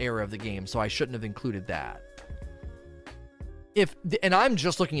this era of the game, so I shouldn't have included that. And I'm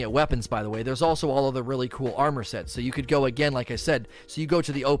just looking at weapons, by the way. There's also all of the really cool armor sets. So you could go again, like I said. So you go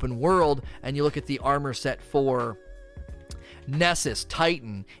to the open world and you look at the armor set for Nessus,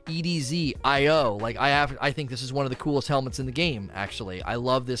 Titan, EDZ, IO. Like I think this is one of the coolest helmets in the game. Actually, I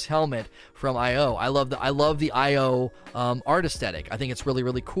love this helmet from IO. I love the IO art aesthetic. I think it's really,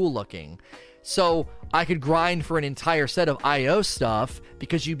 really cool looking. So I could grind for an entire set of IO stuff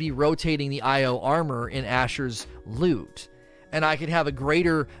because you'd be rotating the IO armor in Asher's loot. And I could have a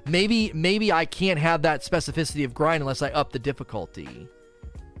greater... Maybe I can't have that specificity of grind unless I up the difficulty.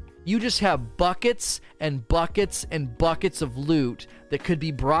 You just have buckets and buckets and buckets of loot that could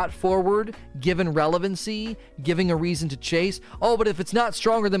be brought forward, given relevancy, giving a reason to chase. Oh, but if it's not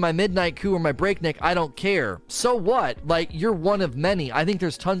stronger than my Midnight Coup or my Breakneck, I don't care. So what? Like, you're one of many. I think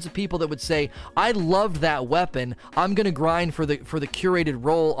there's tons of people that would say, I loved that weapon. I'm going to grind for the curated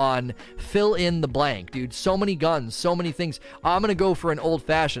role on fill in the blank, dude. So many guns, so many things. I'm going to go for an Old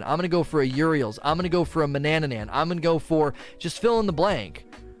Fashioned. I'm going to go for a Uriel's. I'm going to go for a Manananan. I'm going to go for just fill in the blank.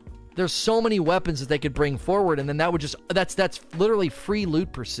 There's so many weapons that they could bring forward, and then that would just that's literally free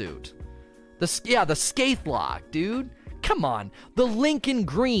loot pursuit. The Skaithlock, dude. Come on. The Lincoln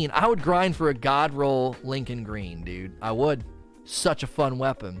Green. I would grind for a God roll Lincoln Green, dude. I would. Such a fun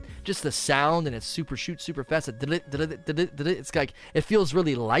weapon. Just the sound, and it's super fast. It's like it feels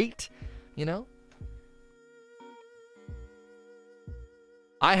really light, you know?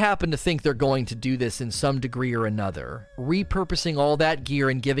 I happen to think they're going to do this in some degree or another. Repurposing all that gear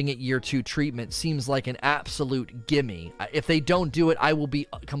and giving it year 2 treatment seems like an absolute gimme. If they don't do it, I will be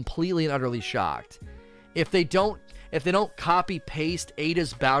completely and utterly shocked. If they don't copy paste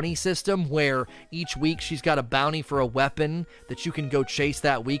Ada's bounty system, where each week she's got a bounty for a weapon that you can go chase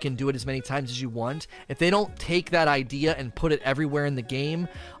that week and do it as many times as you want. If they don't take that idea and put it everywhere in the game,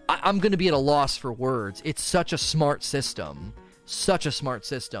 I'm going to be at a loss for words. It's such a smart system. Such a smart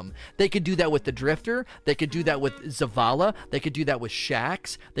system. They could do that with the Drifter. They could do that with Zavala. They could do that with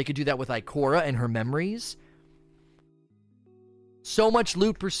Shaxx. They could do that with Ikora and her memories. So much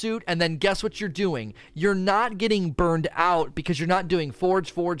loot pursuit, and then guess what you're doing? You're not getting burned out because you're not doing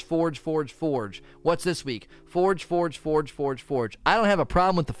forge. What's this week? Forge. I don't have a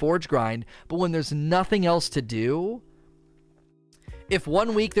problem with the forge grind, but when there's nothing else to do... If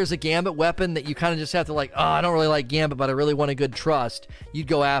one week there's a Gambit weapon that you kind of just have to like, oh, I don't really like Gambit, but I really want a good trust, you'd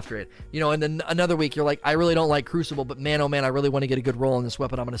go after it. You know, and then another week you're like, I really don't like Crucible, but man, oh man, I really want to get a good roll on this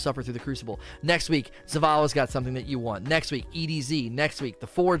weapon. I'm going to suffer through the Crucible. Next week, Zavala's got something that you want. Next week, EDZ. Next week, the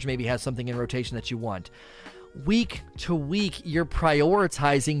Forge maybe has something in rotation that you want. Week to week, you're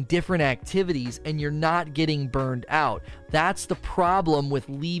prioritizing different activities and you're not getting burned out. That's the problem with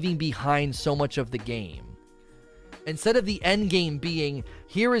leaving behind so much of the game. Instead of the end game being,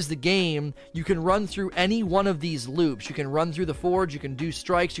 here is the game, you can run through any one of these loops. You can run through the Forge, you can do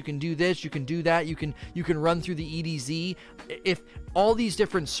strikes, you can do this, you can do that, you can run through the EDZ. If all these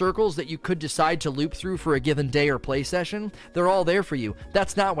different circles that you could decide to loop through for a given day or play session, they're all there for you.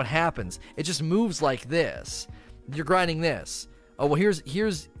 That's not what happens. It just moves like this. You're grinding this. Oh, well, here's a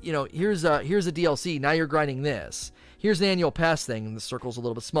DLC. Now you're grinding this. Here's an annual pass thing, and the circle's a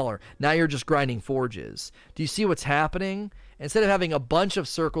little bit smaller. Now you're just grinding forges. Do you see what's happening? Instead of having a bunch of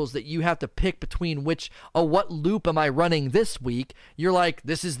circles that you have to pick between what loop am I running this week, you're like,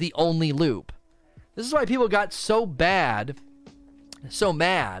 this is the only loop. This is why people got so mad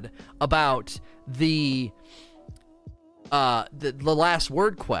about the last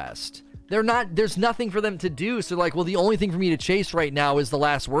word quest. There's nothing for them to do, so they're like, well, the only thing for me to chase right now is the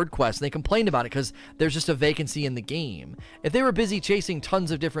last word quest, and they complained about it because there's just a vacancy in the game. If they were busy chasing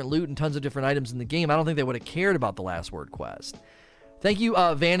tons of different loot and tons of different items in the game, I don't think they would have cared about the last word quest. Thank you,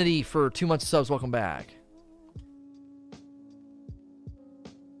 Vanity, for 2 months of subs. Welcome back.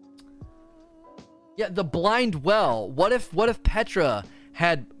 Yeah, the Blind Well. What if Petra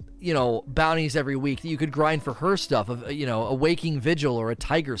had... bounties every week that you could grind for her stuff of, a Waking Vigil or a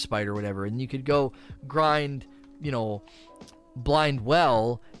Tiger Spite or whatever, and you could go grind, Blind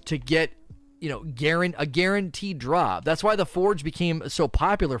Well to get, a guaranteed drop. That's why the Forge became so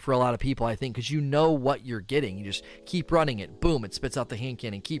popular for a lot of people, I think, because you know what you're getting. You just keep running it, boom, it spits out the hand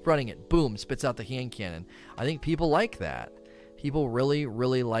cannon. Keep running it, boom, spits out the hand cannon. I think people like that. People really,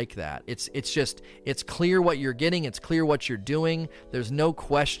 really like that. It's clear what you're getting. It's clear what you're doing. There's no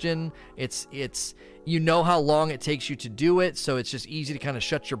question. It's you know how long it takes you to do it, so it's just easy to kind of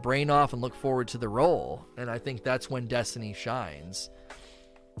shut your brain off and look forward to the roll. And I think that's when Destiny shines.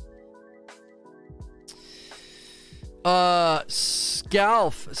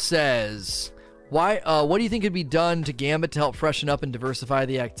 Scalf says, what do you think could be done to Gambit to help freshen up and diversify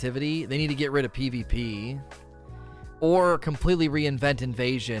the activity? They need to get rid of PvP. Or completely reinvent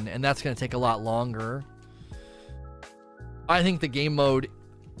Invasion, and that's going to take a lot longer. I think the game mode...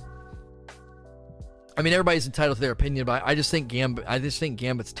 I mean, everybody's entitled to their opinion, but I just think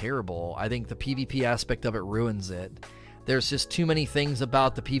Gambit's terrible. I think the PvP aspect of it ruins it. There's just too many things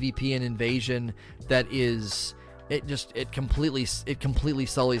about the PvP and Invasion that is... It completely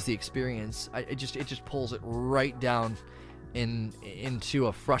sullies the experience. It just pulls it right down into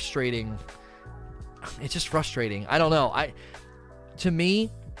a frustrating... It's just frustrating. I don't know. To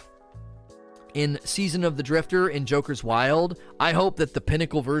me, in Season of the Drifter in Joker's Wild, I hope that the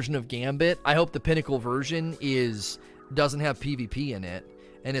pinnacle version of Gambit, I hope the pinnacle version doesn't have PvP in it,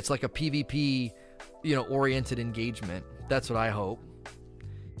 and it's like a PvP, oriented engagement. That's what I hope.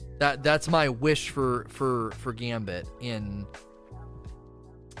 That's my wish for Gambit in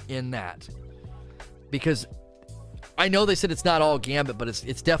that, because I know they said it's not all Gambit, but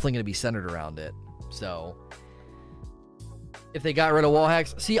it's definitely going to be centered around it. So if they got rid of wall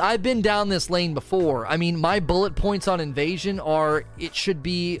hacks, see, I've been down this lane before. I mean, my bullet points on Invasion are there should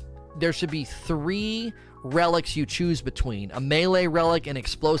be 3 relics you choose between: a melee relic, an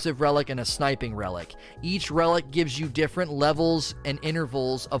explosive relic, and a sniping relic. Each relic gives you different levels and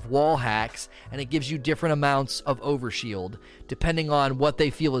intervals of wall hacks, and it gives you different amounts of overshield depending on what they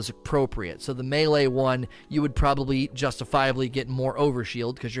feel is appropriate. So the melee one, you would probably justifiably get more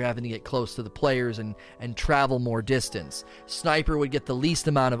overshield because you're having to get close to the players and travel more distance. Sniper would get the least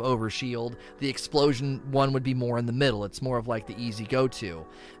amount of overshield. The explosion one would be more in the middle. It's more of like the easy go-to.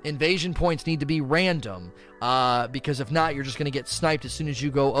 Invasion points need to be random, because if not, you're just going to get sniped as soon as you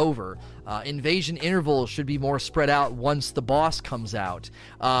go over. Invasion intervals should be more spread out once the boss comes out.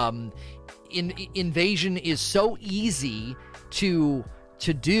 Invasion is so easy to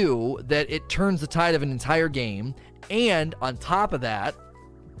do that it turns the tide of an entire game. And on top of that,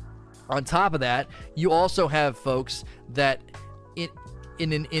 you also have folks that in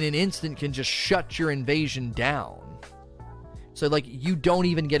an instant can just shut your invasion down. So, like, you don't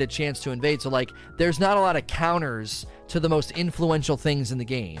even get a chance to invade. So, like, there's not a lot of counters to the most influential things in the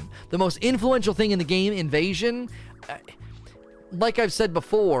game. The most influential thing in the game, Invasion, like I've said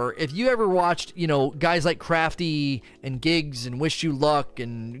before, if you ever watched, guys like Crafty and Giggs and Wish You Luck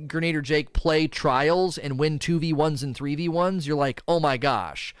and Grenader Jake play Trials and win 2v1s and 3v1s, you're like, oh my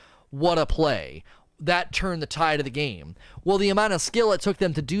gosh, what a play. That turned the tide of the game. Well, the amount of skill it took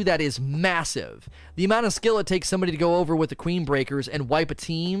them to do that is massive. The amount of skill it takes somebody to go over with the Queen Breakers and wipe a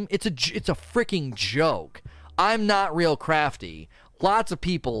team, it's a freaking joke. I'm not real crafty. Lots of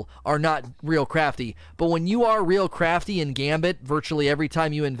people are not real crafty. But when you are real crafty in Gambit virtually every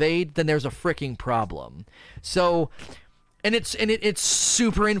time you invade, then there's a freaking problem. So, and it's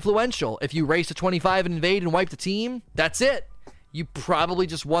super influential. If you race to 25 and invade and wipe the team, that's it. You probably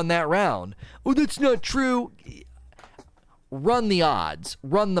just won that round. Oh, that's not true. Run the odds.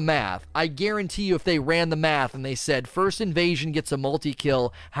 Run the math. I guarantee you if they ran the math and they said first invasion gets a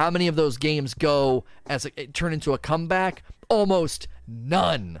multi-kill, how many of those games go as it turn into a comeback? Almost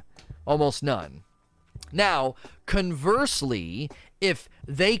none. Almost none. Now, conversely, if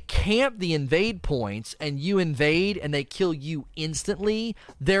they camp the invade points and you invade and they kill you instantly,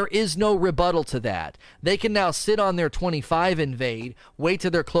 there is no rebuttal to that. They can now sit on their 25 invade, wait till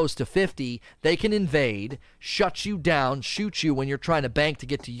they're close to 50, they can invade, shut you down, shoot you when you're trying to bank to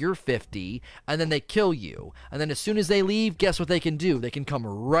get to your 50, and then they kill you. And then as soon as they leave, guess what they can do? They can come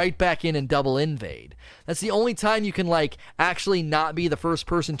right back in and double invade. That's the only time you can, like, actually not be the first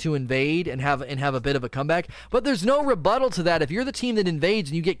person to invade and have a bit of a comeback. But there's no rebuttal to that. If you're the team that invades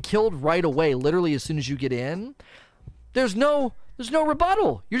and you get killed right away, literally as soon as you get in, there's no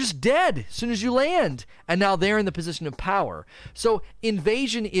rebuttal. You're just dead as soon as you land. And now they're in the position of power. So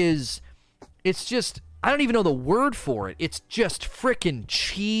invasion it's just, I don't even know the word for it. It's just freaking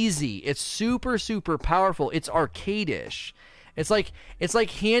cheesy. It's super, super powerful. It's arcade-ish. It's like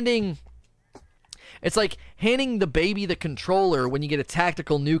handing the baby the controller when you get a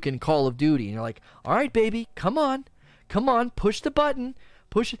tactical nuke in Call of Duty. And you're like, all right, baby, come on, push the button.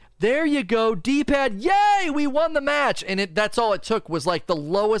 Push it. There you go. D-pad. Yay! We won the match. And that's all it took was like the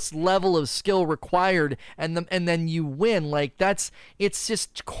lowest level of skill required, and then you win. Like it's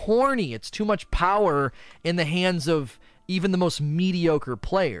just corny. It's too much power in the hands of even the most mediocre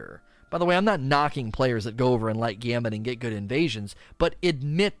player. By the way, I'm not knocking players that go over and light Gambit and get good invasions, but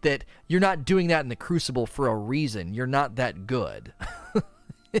admit that you're not doing that in the Crucible for a reason. You're not that good.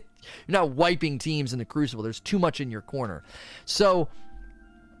 You're not wiping teams in the Crucible. There's too much in your corner. So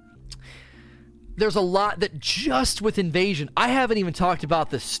there's a lot that just with invasion, I haven't even talked about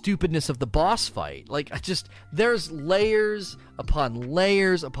the stupidness of the boss fight. Like, there's layers upon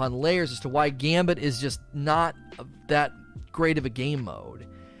layers upon layers as to why Gambit is just not that great of a game mode.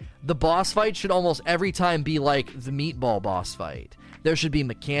 The boss fight should almost every time be like the Meatball boss fight. There should be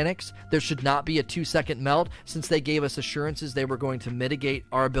mechanics. There should not be a 2-second melt, since they gave us assurances they were going to mitigate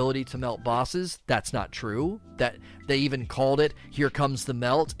our ability to melt bosses. That's not true. That they even called it "Here Comes the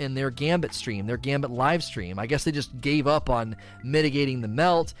Melt" in their Gambit stream, their Gambit live stream. I guess they just gave up on mitigating the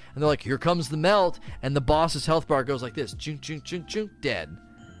melt, and they're like, "Here comes the melt," and the boss's health bar goes like this, chunk, chunk, chunk, chunk, dead.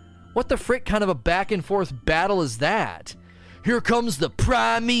 What the frick kind of a back and forth battle is that? Here comes the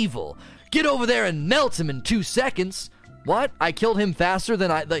primeval. get over there and melt him in 2 seconds. What? I killed him faster than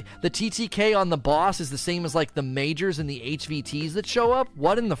the TTK on the boss is the same as like the majors and the HVTs that show up?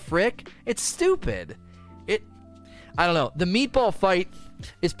 What in the frick? It's stupid. I don't know. The meatball fight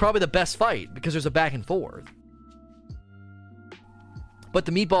is probably the best fight because there's a back and forth. But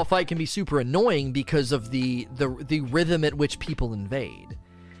the meatball fight can be super annoying because of the rhythm at which people invade.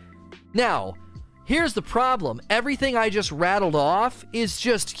 Now, here's the problem. Everything I just rattled off is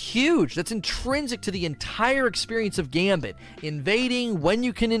just huge. That's intrinsic to the entire experience of Gambit. Invading, when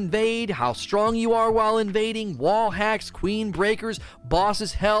you can invade, how strong you are while invading, wall hacks, queen breakers,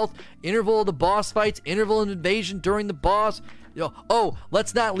 boss's health, interval of the boss fights, interval of invasion during the boss.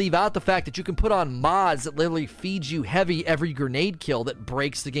 Let's not leave out the fact that you can put on mods that literally feed you heavy every grenade kill that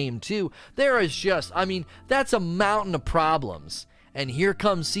breaks the game too. There is just, that's a mountain of problems. And here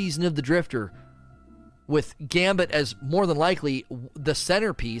comes Season of the Drifter with Gambit as more than likely the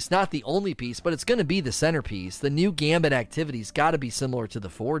centerpiece, not the only piece, but it's going to be the centerpiece. The new Gambit activity's got to be similar to the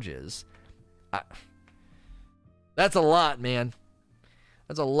Forges. That's a lot, man.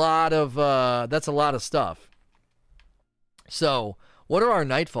 That's a lot of stuff. So, what are our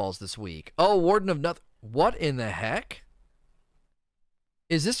Nightfalls this week? Oh, Warden of Nothing. What in the heck?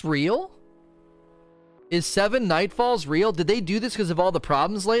 Is this real? Is 7 Nightfalls real? Did they do this because of all the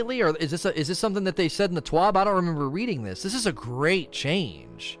problems lately? Or is this something that they said in the TWAB? I don't remember reading this. This is a great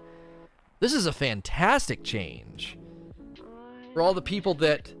change. This is a fantastic change. For all the people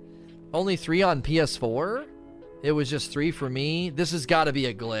that... Only 3 on PS4? It was just 3 for me? This has got to be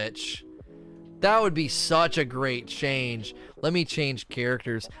a glitch. That would be such a great change. Let me change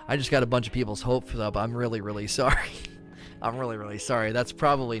characters. I just got a bunch of people's hopes up. I'm really, really sorry. I'm really, really sorry. That's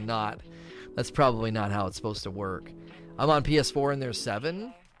probably not how it's supposed to work. I'm on PS4 and there's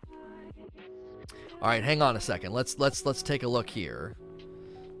 7. All right, hang on a second. Let's take a look here.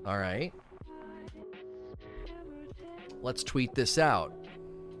 All right. Let's tweet this out.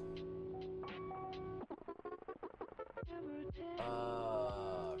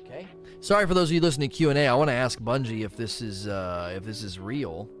 Okay. Sorry for those of you listening to Q&A. I want to ask Bungie if this is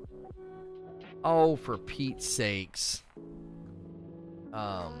real. Oh, for Pete's sakes.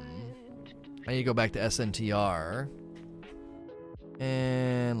 I need to go back to SNTR.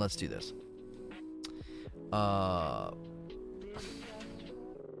 And let's do this.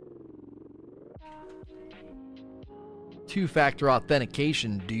 Two-factor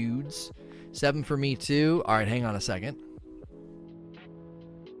authentication, dudes. 7 for me, too. All right, hang on a second.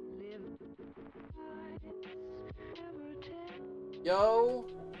 Yo,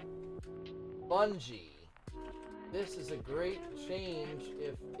 Bungie. This is a great change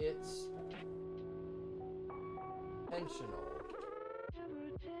if it's intentional.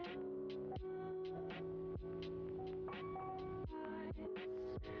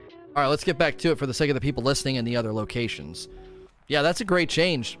 All right, let's get back to it for the sake of the people listening in the other locations. Yeah, that's a great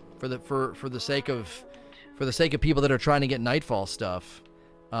change for the sake of people that are trying to get Nightfall stuff.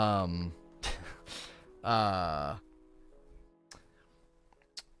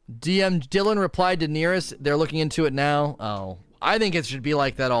 DM Dylan replied to Nearest. They're looking into it now. Oh, I think it should be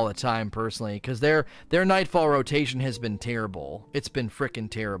like that all the time, personally, because their Nightfall rotation has been terrible. It's been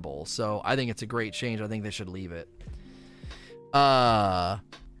frickin' terrible. So I think it's a great change. I think they should leave it.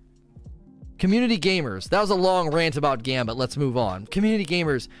 Community gamers. That was a long rant about Gambit. Let's move on. Community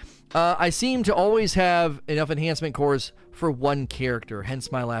gamers. I seem to always have enough enhancement cores for one character.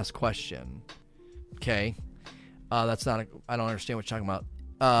 Hence my last question. Okay. That's not. I don't understand what you're talking about.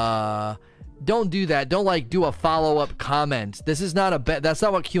 Don't do that. Don't do a follow-up comment. This is not that's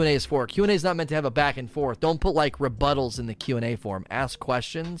not what Q&A is for. Q&A is not meant to have a back and forth. Don't put rebuttals in the Q&A form. Ask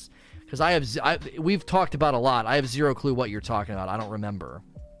questions, because we've talked about a lot. I have zero clue what you're talking about. I don't remember.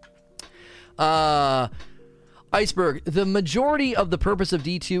 Iceberg, the majority of the purpose of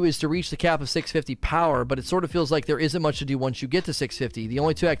D2 is to reach the cap of 650 power, but it sort of feels like there isn't much to do once you get to 650. The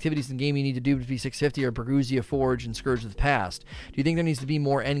only 2 activities in the game you need to do to be 650 are Berguzia Forge and Scourge of the Past. Do you think there needs to be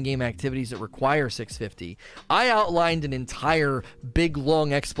more endgame activities that require 650? I outlined an entire big,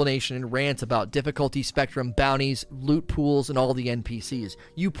 long explanation and rant about difficulty spectrum, bounties, loot pools, and all the NPCs.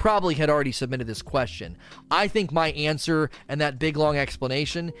 You probably had already submitted this question. I think my answer and that big, long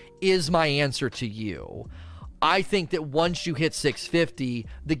explanation is my answer to you. I think that once you hit 650,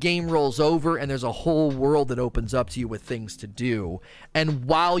 the game rolls over and there's a whole world that opens up to you with things to do. And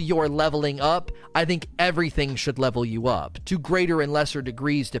while you're leveling up, I think everything should level you up to greater and lesser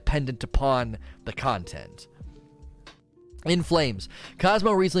degrees dependent upon the content. In Flames,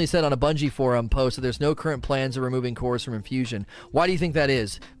 Cosmo recently said on a Bungie forum post that there's no current plans of removing cores from Infusion. Why do you think that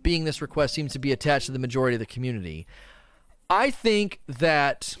is? Being this request seems to be attached to the majority of the community. I think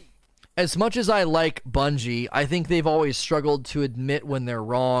that As much as I like Bungie, I think they've always struggled to admit when they're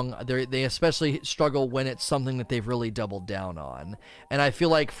wrong. They especially struggle when it's something that they've really doubled down on. And I feel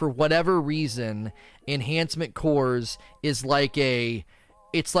like for whatever reason, Enhancement Cores is like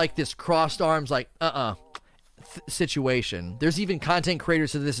it's like this crossed arms, like, situation. There's even content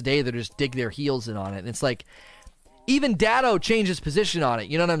creators to this day that just dig their heels in on it. And it's like, even Datto changed his position on it.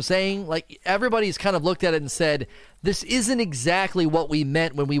 You know what I'm saying? Like, everybody's kind of looked at it and said, this isn't exactly what we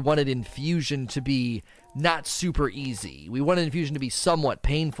meant when we wanted Infusion to be not super easy. We wanted Infusion to be somewhat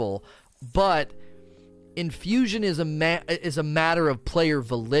painful, but Infusion is a matter of player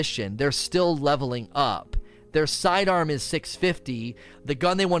volition. They're still leveling up. Their sidearm is 650. The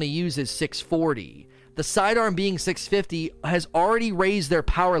gun they want to use is 640. The sidearm being 650 has already raised their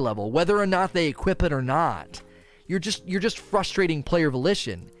power level, whether or not they equip it or not. You're just frustrating player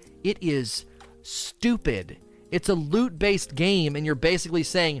volition. It is stupid. It's a loot-based game, and you're basically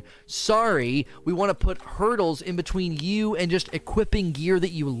saying, sorry, we want to put hurdles in between you and just equipping gear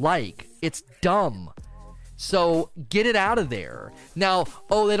that you like. It's dumb. So get it out of there. Now,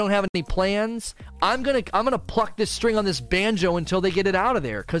 they don't have any plans? I'm gonna pluck this string on this banjo until they get it out of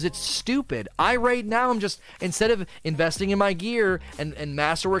there, because it's stupid. Right now I'm just, instead of investing in my gear and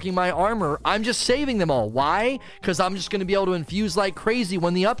masterworking my armor, I'm just saving them all. Why? Because I'm just gonna be able to infuse like crazy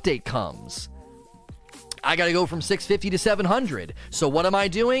when the update comes. I gotta go from 650 to 700. So what am I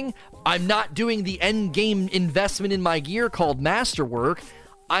doing? I'm not doing the end game investment in my gear called masterwork.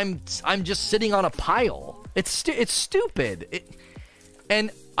 I'm just sitting on a pile. It's stupid.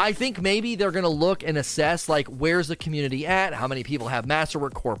 And I think maybe they're going to look and assess, like, where's the community at? How many people have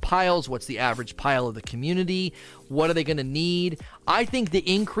Masterwork core piles? What's the average pile of the community? What are they going to need? I think the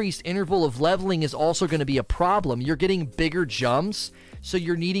increased interval of leveling is also going to be a problem. You're getting bigger jumps, so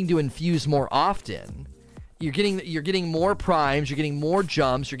you're needing to infuse more often. You're getting more primes, you're getting more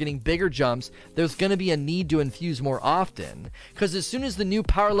jumps, you're getting bigger jumps. There's going to be a need to infuse more often. Because as soon as the new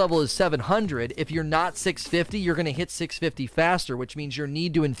power level is 700, if you're not 650, you're going to hit 650 faster, which means your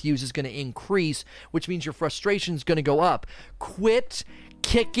need to infuse is going to increase, which means your frustration is going to go up. Quit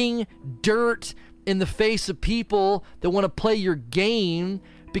kicking dirt in the face of people that want to play your game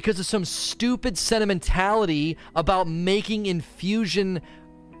because of some stupid sentimentality about making infusion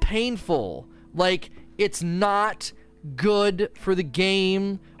painful. Like, it's not good for the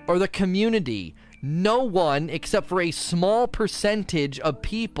game or the community. No one, except for a small percentage of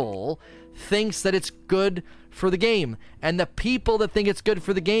people, thinks that it's good for the game. And the people that think it's good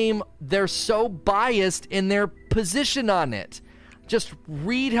for the game, they're so biased in their position on it. Just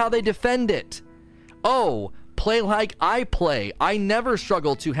read how they defend it. Play like I play. I never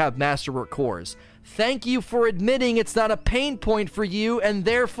struggle to have Masterwork cores. Thank you for admitting it's not a pain point for you, and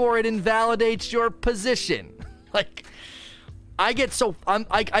therefore it invalidates your position. Like, I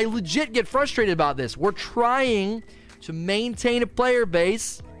legit get frustrated about this. We're trying to maintain a player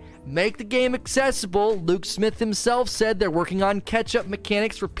base, make the game accessible. Luke Smith himself said they're working on catch-up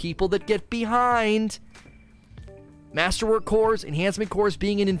mechanics for people that get behind. Masterwork cores, enhancement cores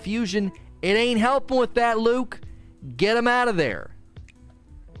being in infusion, it ain't helping with that, Luke. Get them out of there.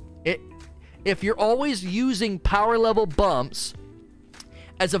 If you're always using power level bumps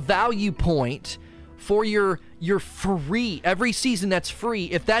as a value point for your free, every season that's free,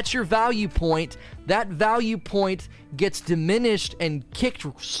 if that's your value point, that value point gets diminished and kicked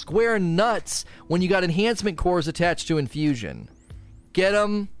square nuts when you got enhancement cores attached to infusion. Get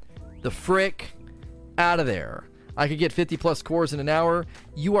them the frick out of there. I could get 50 plus cores in an hour.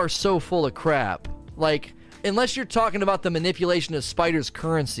 You are so full of crap. Like, unless you're talking about the manipulation of Spider's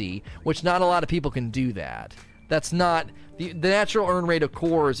currency, which not a lot of people can do that. That's not... The natural earn rate of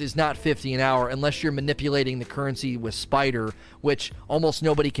cores is not 50 an hour unless you're manipulating the currency with Spider, which almost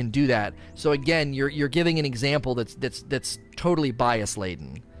nobody can do that. So again, you're giving an example that's totally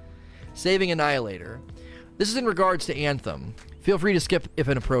bias-laden. Saving Annihilator. This is in regards to Anthem. Feel free to skip if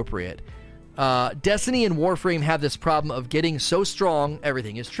inappropriate. Destiny and Warframe have this problem of getting so strong,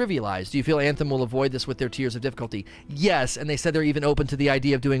 everything is trivialized. Do you feel Anthem will avoid this with their tiers of difficulty? Yes, and they said they're even open to the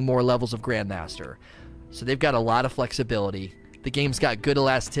idea of doing more levels of Grandmaster. So they've got a lot of flexibility. The game's got good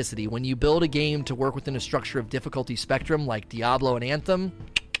elasticity. When you build a game to work within a structure of difficulty spectrum like Diablo and Anthem,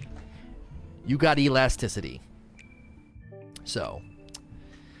 you got elasticity. So,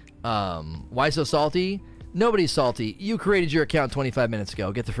 why so salty? Nobody's salty. You created your account 25 minutes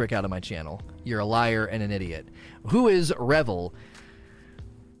ago. Get the frick out of my channel. You're a liar and an idiot. Who is Revel?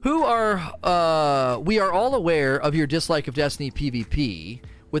 We are all aware of your dislike of Destiny PvP.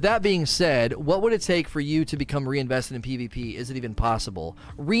 With that being said, what would it take for you to become reinvested in PvP? Is it even possible?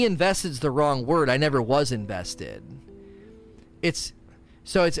 Reinvested's the wrong word. I never was invested.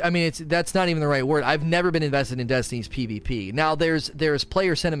 So it's, I mean, that's not even the right word. I've never been invested in Destiny's PvP. Now there's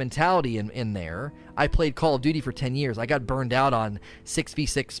player sentimentality in there. I played Call of Duty for 10 years. I got burned out on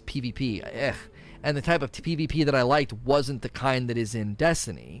 6v6 PvP. And the type of PvP that I liked wasn't the kind that is in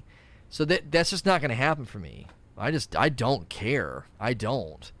Destiny. So that's just not going to happen for me. I don't care. I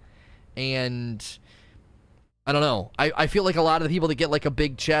don't. And I don't know. I feel like a lot of the people that get like a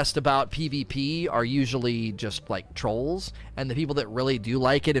big chest about PvP are usually just like trolls, and the people that really do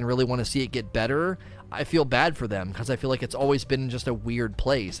like it and really want to see it get better, I feel bad for them because I feel like it's always been just a weird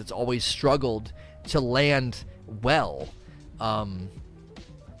place. It's always struggled to land well.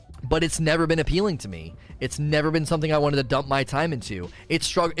 But it's never been appealing to me. It's never been something I wanted to dump my time into.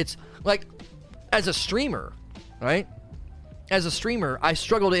 It's like, as a streamer, right? As a streamer, I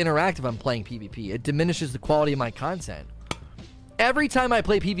struggle to interact if I'm playing PvP. It diminishes the quality of my content. Every time I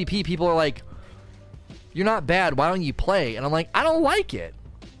play PvP, people are like, "You're not bad, why don't you play?" And I'm like, I don't like it.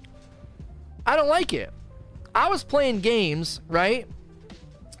 I don't like it. I was playing games, right?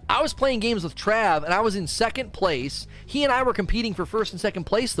 I was playing games with Trav, and I was in second place. He and I were competing for first and second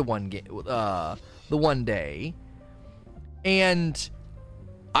place the one day. And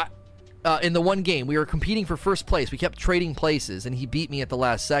in the one game, we were competing for first place. We kept trading places, and he beat me at the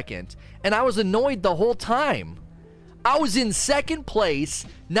last second. And I was annoyed the whole time. I was in second place,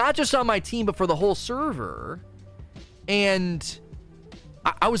 not just on my team, but for the whole server. And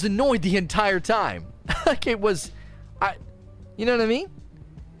I was annoyed the entire time. Like, it was, you know what I mean?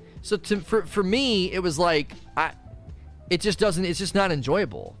 So for me, it was like, it's just not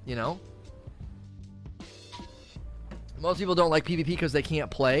enjoyable, you know? Most people don't like PvP because they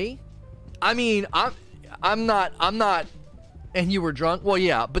can't play. I mean, I'm not, and you were drunk? Well,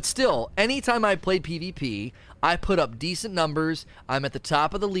 yeah, but still, anytime I played PvP, I put up decent numbers, I'm at the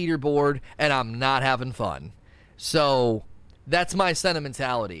top of the leaderboard, and I'm not having fun. So, that's my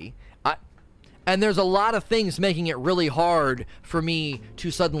sentimentality. And there's a lot of things making it really hard for me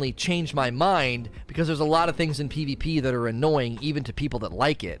to suddenly change my mind, because there's a lot of things in PvP that are annoying even to people that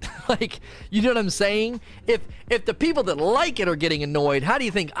like it. Like, you know what I'm saying? If the people that like it are getting annoyed, how do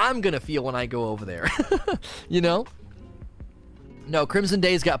you think I'm going to feel when I go over there? You know? No, Crimson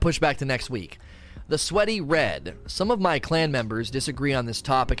Days got pushed back to next week. The Sweaty Red. Some of my clan members disagree on this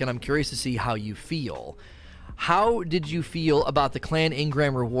topic, and I'm curious to see how you feel. How did you feel about the clan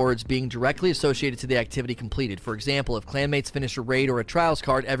Ingram rewards being directly associated to the activity completed? For example, if clanmates finish a raid or a trials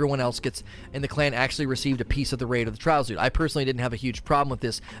card, everyone else gets in the clan actually received a piece of the raid or the trials loot. I personally didn't have a huge problem with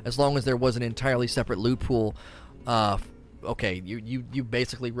this as long as there was an entirely separate loot pool. Okay, you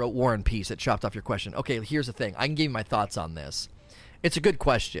basically wrote War and Peace. It chopped off your question. Okay, here's the thing. I can give you my thoughts on this. It's a good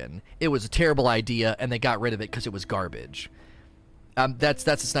question. It was a terrible idea, and they got rid of it because it was garbage. That's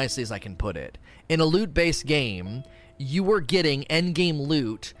as nicely as I can put it. In a loot-based game, you were getting endgame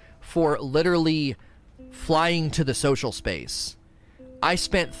loot for literally flying to the social space. I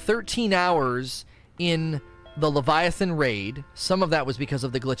spent 13 hours in the Leviathan raid. Some of that was because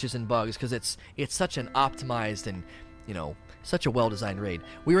of the glitches and bugs, because it's such an optimized and, you know, such a well-designed raid.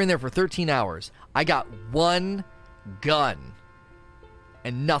 We were in there for 13 hours. I got one gun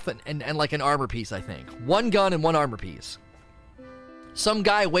and nothing, and like an armor piece, I think. One gun and one armor piece. Some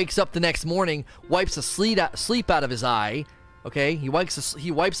guy wakes up the next morning, wipes the sleep out of his eye. Okay, he wipes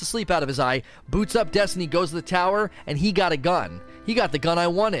the sleep out of his eye, boots up Destiny, goes to the tower, and he got a gun. He got the gun I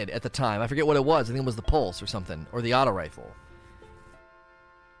wanted at the time. I forget what it was. I think it was the Pulse or something, or the auto rifle.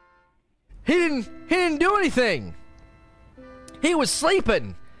 He didn't do anything. He was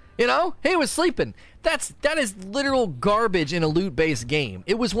sleeping. You know, he was sleeping. That is literal garbage in a loot-based game.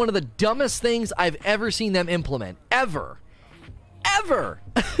 It was one of the dumbest things I've ever seen them implement, ever.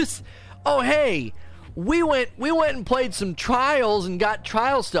 Oh, hey, we went and played some trials and got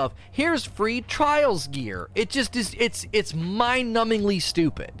trial stuff. Here's free trials gear. It just is, it's mind-numbingly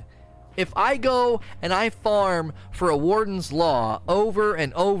stupid. If I go and I farm for a Warden's Law over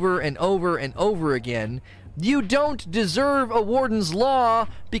and over and over and over again, you don't deserve a Warden's Law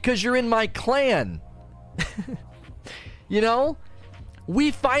because you're in my clan. You know?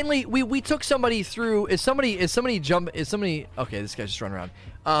 We finally we took somebody through. Is somebody okay, this guy's just running around.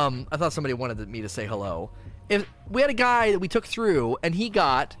 I thought somebody wanted me to say hello. If we had a guy that we took through, and he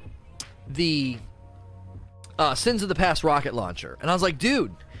got the Sins of the Past rocket launcher, and I was like,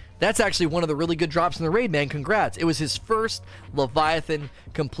 dude, that's actually one of the really good drops in the raid, man. Congrats. It was his first Leviathan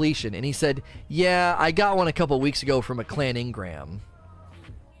completion, and he said, yeah, I got one a couple weeks ago from a clan Ingram.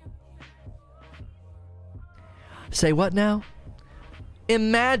 Say what now?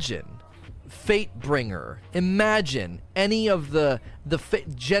 Imagine Fatebringer. Imagine any of the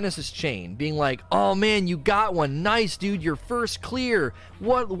Genesis chain being like, oh man, you got one. Nice, dude. Your first clear.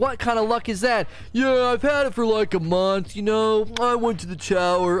 What kind of luck is that? Yeah, I've had it for like a month. You know, I went to the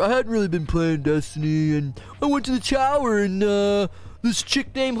tower. I hadn't really been playing Destiny, and I went to the tower, and this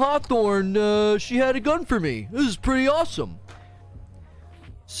chick named Hawthorne, she had a gun for me. This is pretty awesome.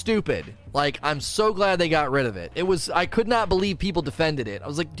 Stupid. Like, I'm so glad they got rid of it. I could not believe people defended it. I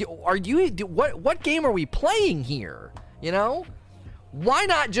was like, what game are we playing here? You know? Why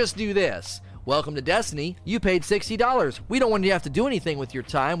not just do this? Welcome to Destiny. You paid $60. We don't want you to have to do anything with your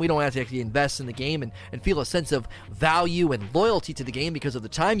time. We don't have to actually invest in the game and feel a sense of value and loyalty to the game because of the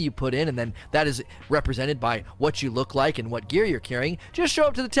time you put in, and then that is represented by what you look like and what gear you're carrying. Just show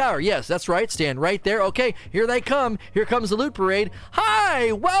up to the tower. Yes, that's right. Stand right there. Okay, here they come. Here comes the loot parade.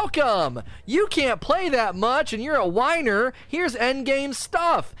 Hi, welcome. You can't play that much, and you're a whiner. Here's endgame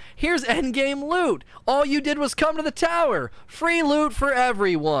stuff. Here's endgame loot. All you did was come to the tower. Free loot for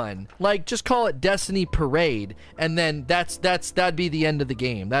everyone. Like, just call it Destiny Parade, and then that'd be the end of the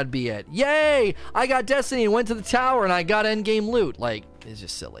game. That'd be it. Yay! I got Destiny and went to the tower and I got endgame loot. Like, it's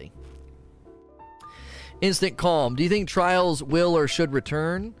just silly. Instant Calm. Do you think Trials will or should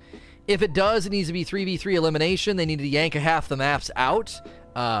return? If it does, it needs to be 3v3 elimination. They need to yank half the maps out.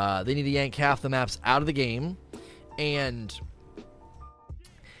 They need to yank half the maps out of the game. And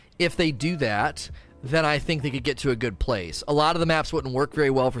if they do that, then I think they could get to a good place. A lot of the maps wouldn't work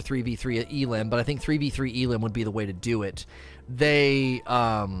very well for 3v3 Elim, but I think 3v3 Elim would be the way to do it. But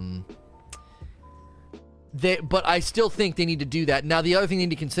I still think they need to do that. Now, the other thing they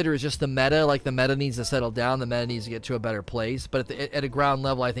need to consider is just the meta. Like, the meta needs to settle down. The meta needs to get to a better place. But at a ground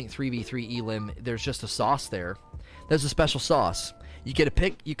level, I think 3v3 Elim, there's just a sauce there. There's a special sauce. You get a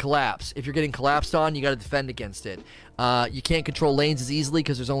pick, you collapse. If you're getting collapsed on, you got to defend against it. You can't control lanes as easily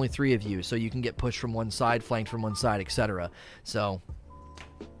because there's only 3 of you, so you can get pushed from one side, flanked from one side, etc. So,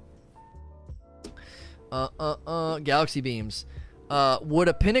 Galaxy Beams. Would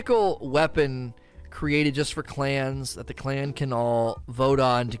a pinnacle weapon created just for clans that the clan can all vote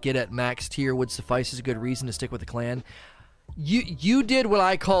on to get at max tier would suffice as a good reason to stick with the clan? You did what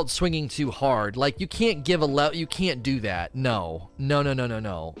I called swinging too hard. Like, you can't give you can't do that. No.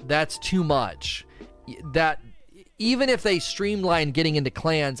 That's too much. That, even if they streamline getting into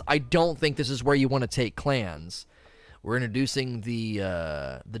clans, I don't think this is where you want to take clans. We're introducing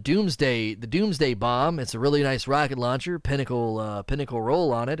the Doomsday bomb. It's a really nice rocket launcher, pinnacle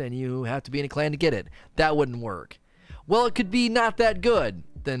roll on it, and you have to be in a clan to get it. That wouldn't work. Well, it could be not that good.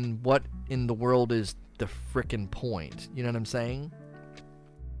 Then what in the world is the frickin' point? You know what I'm saying?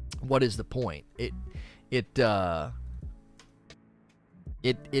 What is the point? It wouldn't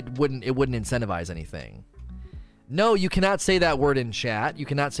incentivize anything. No, you cannot say that word in chat.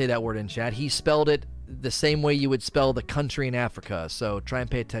 He spelled it the same way you would spell the country in Africa, so try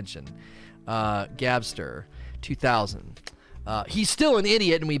and pay attention. Gabster 2000. He's still an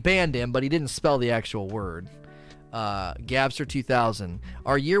idiot and we banned him, but he didn't spell the actual word. Gabster 2000.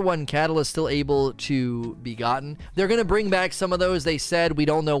 Are year 1 catalysts still able to be gotten? They're going to bring back some of those. They said we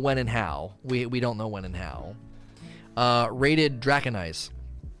don't know when and how. We don't know when and how. Rated Draconice.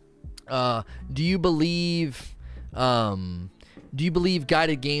 Do you believe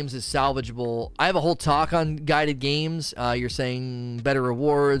guided games is salvageable? I have a whole talk on guided games. You're saying better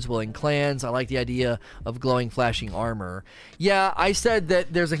rewards, willing clans. I like the idea of glowing, flashing armor. Yeah, I said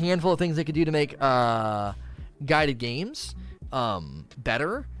that there's a handful of things they could do to make guided games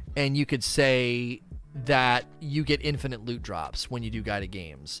better, and you could say that you get infinite loot drops when you do guided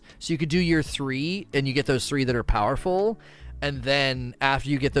games. So you could do year 3 and you get those 3 that are powerful, and then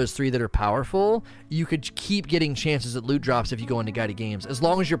after you get those 3 that are powerful, you could keep getting chances at loot drops if you go into guided games, as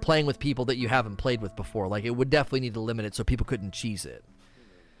long as you're playing with people that you haven't played with before. Like, it would definitely need to limit it so people couldn't cheese it.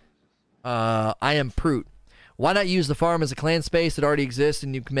 I am Proot. Why not use the farm as a clan space that already exists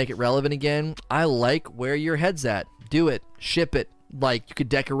and you can make it relevant again? I like where your head's at. Do it. Ship it. Like, you could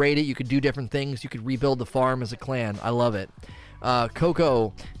decorate it. You could do different things. You could rebuild the farm as a clan. I love it.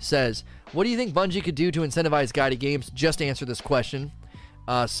 Coco says, what do you think Bungie could do to incentivize guided games? Just answer this question.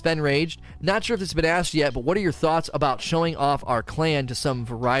 Sven Raged. Not sure if this has been asked yet, but what are your thoughts about showing off our clan to some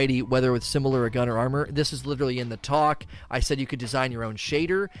variety, whether with similar gun or armor? This is literally in the talk. I said you could design your own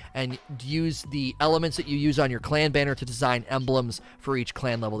shader and use the elements that you use on your clan banner to design emblems for each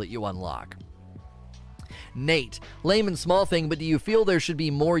clan level that you unlock. Nate, lame and small thing, but do you feel there should be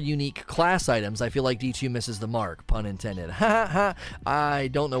more unique class items? I feel like D2 misses the mark, pun intended. Ha ha. I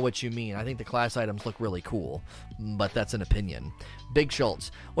don't know what you mean. I think the class items look really cool, but that's an opinion. Big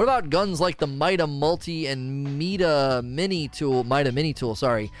Schultz, what about guns like the Mida Multi and Mida Mini Tool?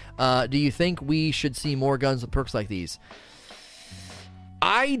 Do you think we should see more guns with perks like these?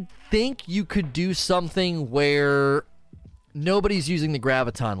 I think you could do something where nobody's using the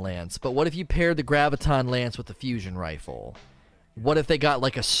Graviton Lance, but what if you paired the Graviton Lance with the Fusion Rifle? What if they got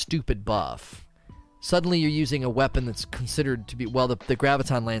like a stupid buff? Suddenly you're using a weapon that's considered to be, well, the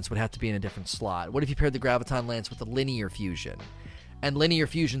Graviton Lance would have to be in a different slot. What if you paired the Graviton Lance with the Linear Fusion? And Linear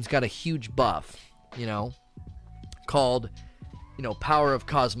Fusion's got a huge buff, called, Power of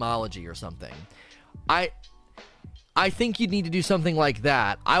Cosmology or something. I think you'd need to do something like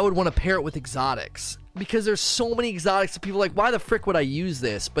that. I would want to pair it with exotics, because there's so many exotics that people are like, why the frick would I use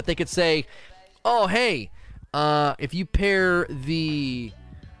this? But they could say, oh, hey, if you pair the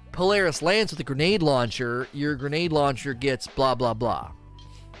Polaris Lance with a grenade launcher, your grenade launcher gets blah, blah, blah.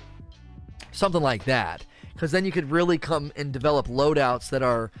 Something like that. Because then you could really come and develop loadouts that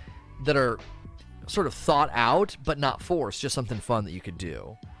are sort of thought out, but not forced. Just something fun that you could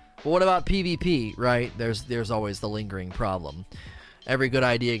do. But what about PvP, right? There's always the lingering problem. Every good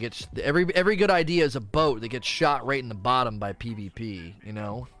idea is a boat that gets shot right in the bottom by PvP,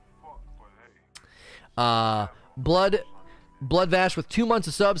 Bloodvash with 2 months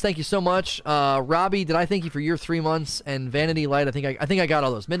of subs. Thank you so much. Robbie, did I thank you for your 3 months? And Vanity Light, I think I got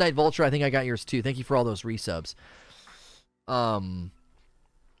all those. Midnight Vulture, I think I got yours too. Thank you for all those resubs.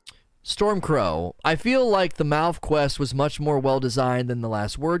 Stormcrow, I feel like the Mouth quest was much more well designed than the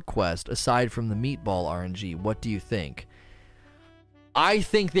Last Word quest, aside from the meatball RNG. What do you think? I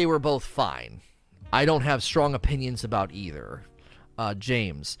think they were both fine. I don't have strong opinions about either.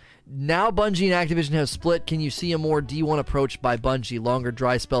 James, now Bungie and Activision have split. Can you see a more D1 approach by Bungie? Longer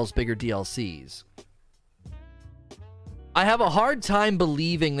dry spells, bigger DLCs. I have a hard time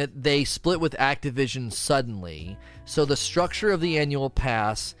believing that they split with Activision suddenly. So the structure of the annual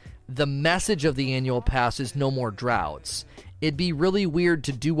pass, the message of the annual pass is no more droughts. It'd be really weird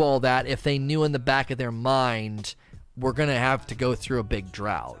to do all that if they knew in the back of their mind we're going to have to go through a big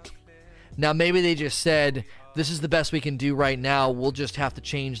drought. Now maybe they just said, this is the best we can do right now. We'll just have to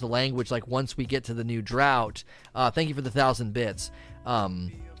change the language like once we get to the new drought. Thank you for the 1,000 bits.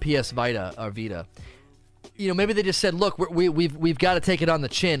 PS Vita or Vita. Maybe they just said, look, we've got to take it on the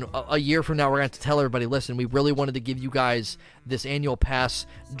chin. A year from now, we're going to have to tell everybody, listen, we really wanted to give you guys this annual pass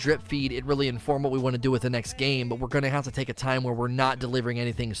drip feed. It really informed what we want to do with the next game, but we're going to have to take a time where we're not delivering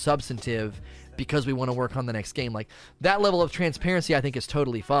anything substantive because we want to work on the next game. Like, that level of transparency, I think, is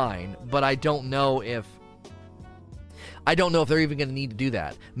totally fine, but I don't know if they're even going to need to do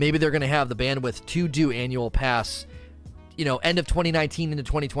that. Maybe they're going to have the bandwidth to do annual pass, end of 2019 into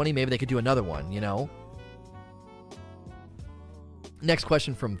 2020. Maybe they could do another one, Next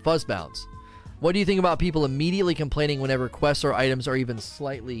question from Fuzzbounce. What do you think about people immediately complaining whenever quests or items are even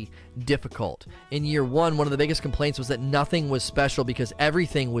slightly difficult? In year one of the biggest complaints was that nothing was special because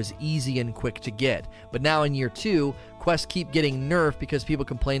everything was easy and quick to get. But now in year 2, quests keep getting nerfed because people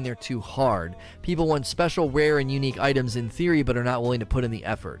complain they're too hard. People want special, rare, and unique items in theory, but are not willing to put in the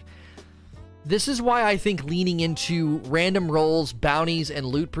effort. This is why I think leaning into random rolls, bounties, and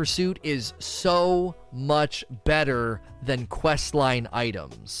loot pursuit is so much better than questline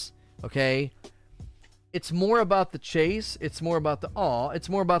items. Okay? It's more about the chase, it's more about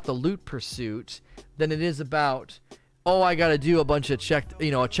the loot pursuit than it is about, I gotta do a bunch of check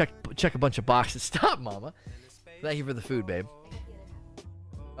a bunch of boxes. Stop, mama. Thank you for the food, babe.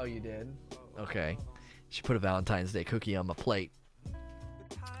 Oh, you did? Okay. She put a Valentine's Day cookie on my plate.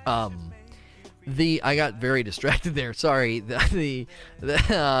 I got very distracted there. Sorry.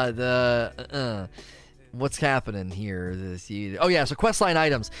 What's happening here? So questline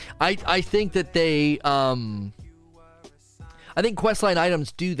items. I think that they I think questline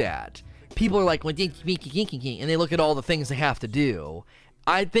items do that. People are like, and they look at all the things they have to do.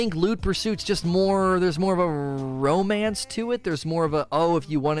 I think loot pursuit's just there's more of a romance to it. There's more of a, if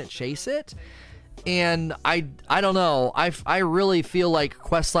you want it, chase it. And I don't know. I really feel like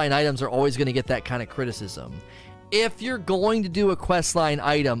questline items are always going to get that kind of criticism. If you're going to do a questline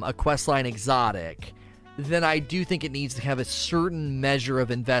item, a questline exotic, then I do think it needs to have a certain measure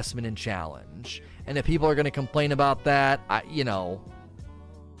of investment and challenge. And if people are going to complain about that,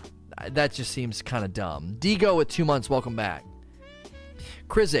 that just seems kind of dumb. Digo with 2 months, welcome back.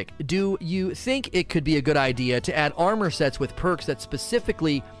 Krizik, do you think it could be a good idea to add armor sets with perks that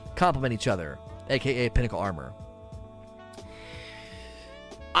specifically complement each other, aka Pinnacle Armor?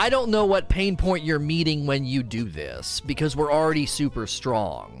 I don't know what pain point you're meeting when you do this, because we're already super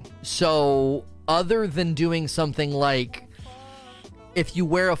strong. So, other than doing something like, if you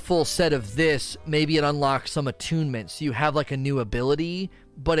wear a full set of this, maybe it unlocks some attunements. So you have like a new ability,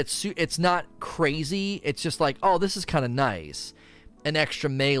 but it's not crazy. It's just like, oh, this is kind of nice. An extra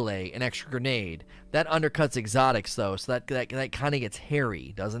melee, an extra grenade. That undercuts exotics, though, so that kind of gets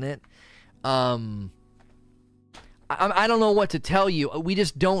hairy, doesn't it? I don't know what to tell you. We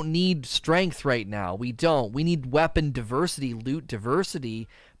just don't need strength right now. We don't. We need weapon diversity, loot diversity,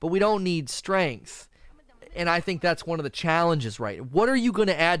 but we don't need strength. And I think that's one of the challenges, right? What are you going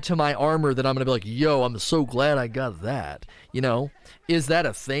to add to my armor that I'm going to be like, yo, I'm so glad I got that? You know? Is that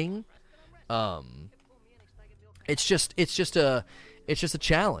a thing? It's just a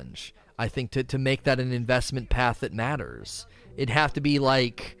challenge, I think, to make that an investment path that matters. It'd have to be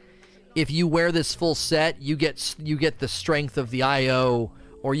like, if you wear this full set, you get the strength of the IO,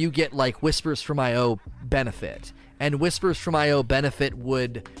 or you get like Whispers from IO benefit. And Whispers from IO benefit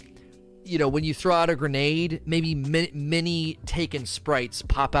would, you know, when you throw out a grenade, maybe mini taken sprites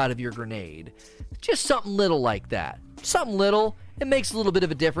pop out of your grenade. Just something little like that. Something little. It makes a little bit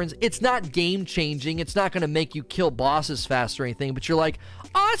of a difference. It's not game changing. It's not going to make you kill bosses fast or anything, but you're like,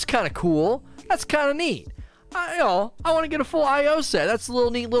 oh, that's kind of cool. That's kind of neat. I want to get a full IO set. That's a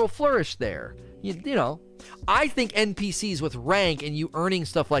little neat little flourish there. You know, I think NPCs with rank and you earning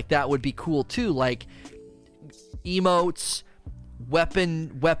stuff like that would be cool too, like emotes,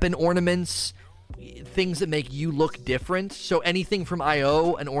 weapon ornaments, things that make you look different. So anything from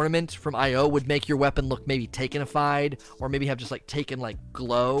IO, an ornament from IO would make your weapon look maybe Takenified, or maybe have just like Taken like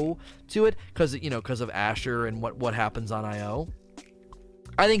glow to it, because of Asher and what happens on IO.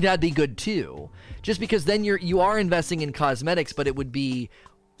 I think that'd be good too, just because then you are investing in cosmetics, but there would be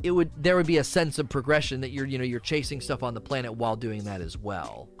a sense of progression that you're chasing stuff on the planet while doing that as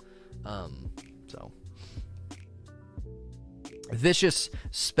well. So Vicious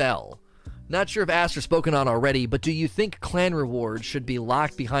Spell. Not sure if asked or spoken on already, but do you think clan rewards should be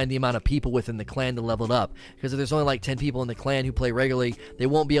locked behind the amount of people within the clan to level it up? Because if there's only like 10 people in the clan who play regularly, they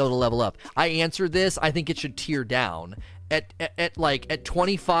won't be able to level up. I answered this. I think it should tier down. At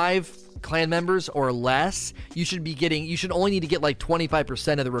 25 clan members or less, you should only need to get like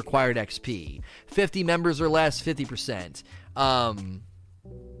 25% of the required XP. 50 members or less, 50%. Now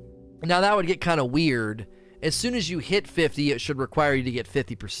that would get kind of weird. As soon as you hit 50, it should require you to get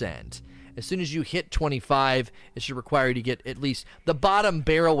 50%. As soon as you hit 25, it should require you to get at least, the bottom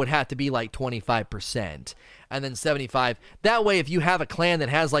barrel would have to be like 25%, and then 75. That way, if you have a clan that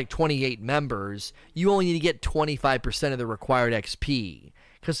has like 28 members, you only need to get 25% of the required XP.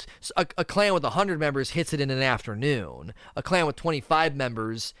 Because a clan with 100 members hits it in an afternoon. A clan with 25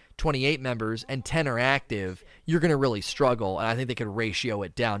 members, 28 members, and 10 are active, you're going to really struggle, and I think they could ratio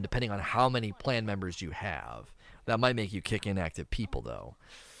it down depending on how many clan members you have. That might make you kick inactive people, though.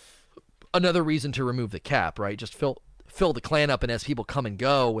 Another reason to remove the cap, right? Just fill the clan up, and as people come and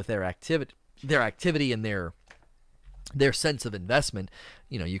go with their activity and their sense of investment,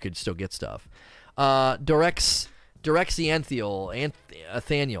 you could still get stuff. Athaniel.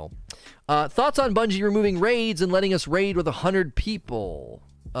 Thoughts on Bungie removing raids and letting us raid with 100 people?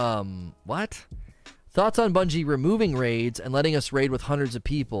 What? Thoughts on Bungie removing raids and letting us raid with hundreds of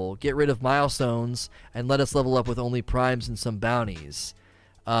people, get rid of milestones, and let us level up with only primes and some bounties.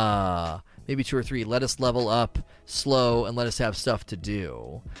 Maybe 2 or 3. Let us level up slow and let us have stuff to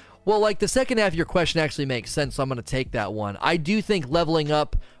do. Well, like, the second half of your question actually makes sense, so I'm going to take that one. I do think leveling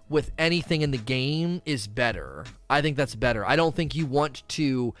up with anything in the game is better. I think that's better. I don't think you want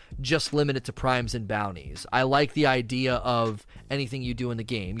to just limit it to primes and bounties. I like the idea of anything you do in the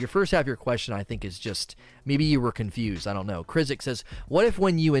game. Your first half of your question, I think, is just, maybe you were confused. I don't know. Krizik says, what if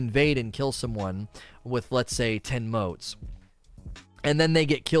when you invade and kill someone with, let's say, 10 motes, and then they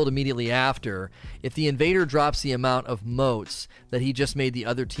get killed immediately after, if the invader drops the amount of motes that he just made the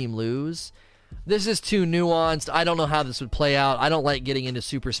other team lose? This is too nuanced. I don't know how this would play out. I don't like getting into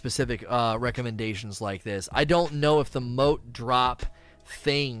super specific recommendations like this. I don't know if the mote drop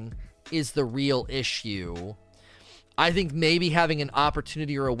thing is the real issue. I think maybe having an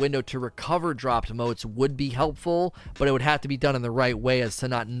opportunity or a window to recover dropped motes would be helpful, but it would have to be done in the right way as to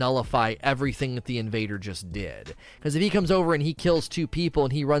not nullify everything that the invader just did. Because if he comes over and he kills 2 people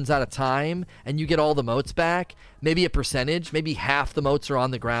and he runs out of time and you get all the motes back, maybe a percentage, maybe half the motes are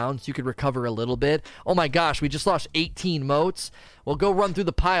on the ground, so you could recover a little bit. Oh my gosh, we just lost 18 motes. Well, go run through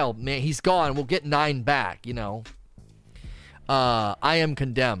the pile. Man, he's gone. We'll get 9 back, I am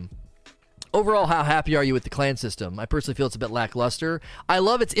condemned. Overall, how happy are you with the clan system? I personally feel it's a bit lackluster. I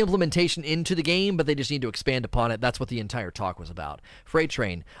love its implementation into the game, but they just need to expand upon it. That's what the entire talk was about. Freight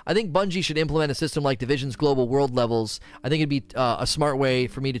Train. I think Bungie should implement a system like Division's global world levels. I think it'd be a smart way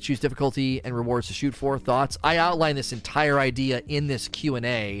for me to choose difficulty and rewards to shoot for. Thoughts? I outlined this entire idea in this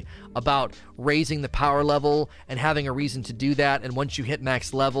Q&A about raising the power level and having a reason to do that. And once you hit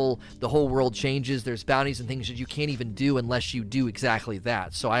max level, the whole world changes. There's bounties and things that you can't even do unless you do exactly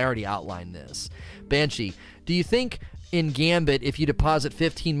that. So I already outlined this. Banshee, do you think in Gambit, if you deposit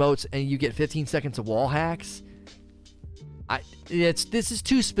 15 motes and you get 15 seconds of wall hacks, this is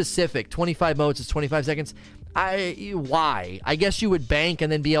too specific. 25 motes is 25 seconds. Why? I guess you would bank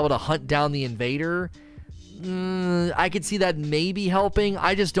and then be able to hunt down the invader. I could see that maybe helping.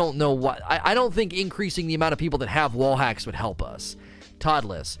 I just don't know what. I don't think increasing the amount of people that have wall hacks would help us.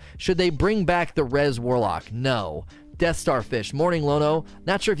 Toddless, should they bring back the Res Warlock? No. Death Starfish, Morning Lono,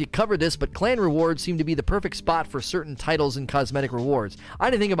 not sure if you covered this, but clan rewards seem to be the perfect spot for certain titles and cosmetic rewards.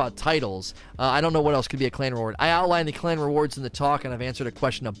 I didn't think about titles. I don't know what else could be a clan reward. I outlined the clan rewards in the talk, and I've answered a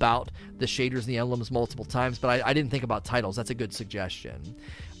question about the shaders and the emblems multiple times, but I didn't think about titles. That's a good suggestion.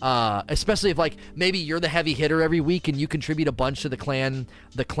 Especially if, like, maybe you're the heavy hitter every week and you contribute a bunch to the clan's,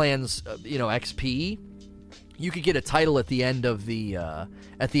 XP. You could get a title at the end of the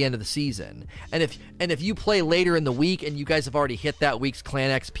season, and if you play later in the week and you guys have already hit that week's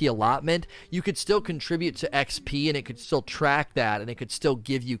clan XP allotment, you could still contribute to XP and it could still track that and it could still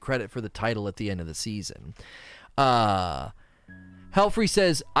give you credit for the title at the end of the season. Hellfree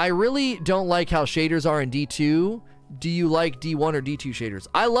says, I really don't like how shaders are in D2. Do you like D1 or D2 shaders?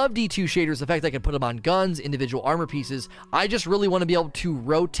 I love D2 shaders. The fact that I can put them on guns, individual armor pieces. I just really want to be able to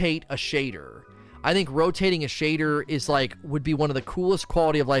rotate a shader. I think rotating a shader would be one of the coolest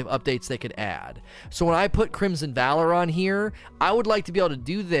quality of life updates they could add. So when I put Crimson Valor on here, I would like to be able to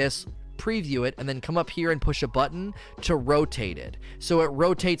do this, preview it, and then come up here and push a button to rotate it. So it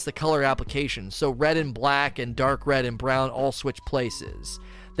rotates the color application. So red and black and dark red and brown all switch places.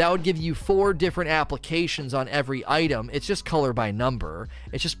 That would give you 4 different applications on every item. It's just color by number.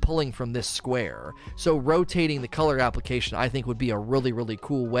 It's just pulling from this square. So rotating the color application, I think, would be a really, really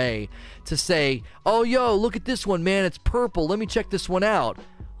cool way to say, oh, yo, look at this one, man. It's purple. Let me check this one out.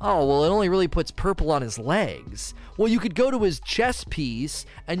 Oh, well, it only really puts purple on his legs. Well, you could go to his chest piece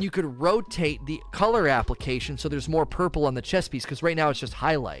and you could rotate the color application so there's more purple on the chest piece, because right now it's just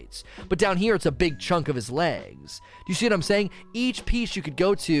highlights. But down here, it's a big chunk of his legs. Do you see what I'm saying? Each piece you could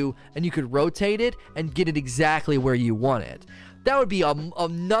go to and you could rotate it and get it exactly where you want it. That would be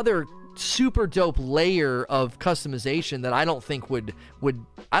another super dope layer of customization that I don't think I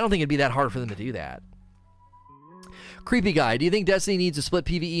don't think it'd be that hard for them to do that. Creepy Guy, do you think Destiny needs a split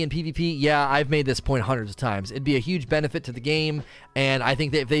PvE and PvP? Yeah, I've made this point hundreds of times. It'd be a huge benefit to the game, and I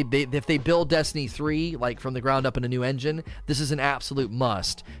think that if they build Destiny 3 like from the ground up in a new engine, this is an absolute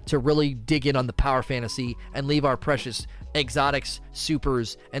must to really dig in on the power fantasy and leave our precious exotics,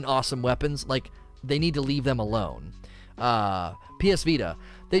 supers, and awesome weapons. Like, they need to leave them alone. PS Vita,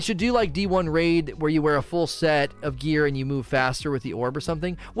 they should do like D1 Raid where you wear a full set of gear and you move faster with the orb or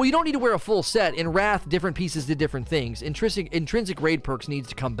something. Well, you don't need to wear a full set. In Wrath, different pieces did different things. Intrinsic raid perks needs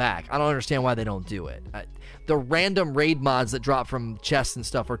to come back. I don't understand why they don't do it. The random raid mods that drop from chests and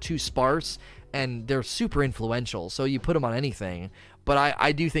stuff are too sparse, and they're super influential, so you put them on anything. But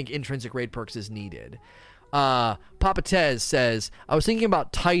I do think intrinsic raid perks is needed. Papa Tez says, I was thinking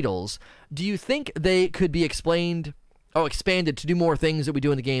about titles. Do you think they could be expanded to do more things that we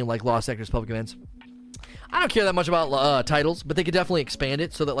do in the game, like Lost Sectors, public events? I don't care that much about titles, but they could definitely expand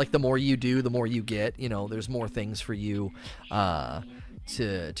it so that, like, the more you do, the more you get. You know, there's more things for you to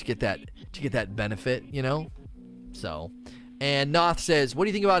get that benefit. You know, so. And Noth says, what do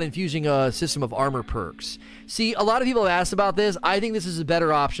you think about infusing a system of armor perks? See, a lot of people have asked about this. I think this is a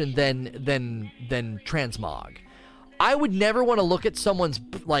better option than transmog. I would never want to look at someone's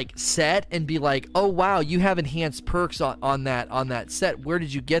like set and be like, oh wow, you have enhanced perks on that set. Where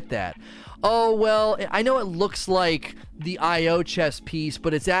did you get that? Oh, well, I know it looks like the IO chess piece,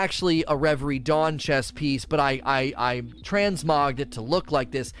 but it's actually a Reverie Dawn chess piece, but I transmogged it to look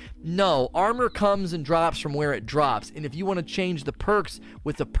like this. No, armor comes and drops from where it drops, and if you want to change the perks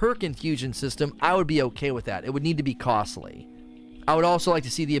with the perk infusion system, I would be okay with that. It would need to be costly. I would also like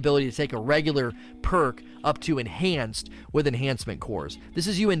to see the ability to take a regular perk up to enhanced with enhancement cores. This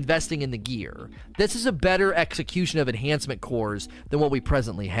is you investing in the gear. This is a better execution of enhancement cores than what we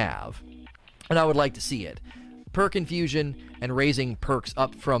presently have. And I would like to see it. Perk infusion and raising perks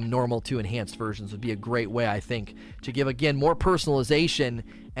up from normal to enhanced versions would be a great way, I think, to give, again, more personalization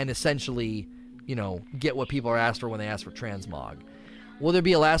and essentially, you know, get what people are asked for when they ask for transmog. Will there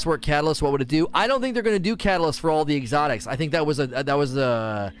be a last word catalyst? What would it do? I don't think they're going to do catalyst for all the exotics. I think that was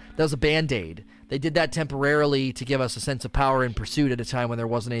a Band-Aid. They did that temporarily to give us a sense of power in pursuit at a time when there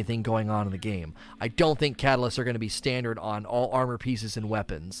wasn't anything going on in the game. I don't think catalysts are going to be standard on all armor pieces and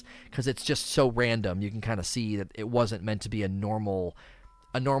weapons because it's just so random. You can kind of see that it wasn't meant to be a normal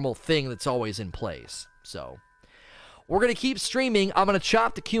thing that's always in place. So we're going to keep streaming. I'm going to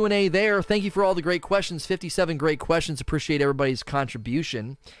chop the Q&A there. Thank you for all the great questions. 57 great questions. Appreciate everybody's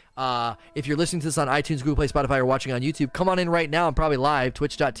contribution. If you're listening to this on iTunes, Google Play, Spotify, or watching on YouTube, come on in right now. I'm probably live,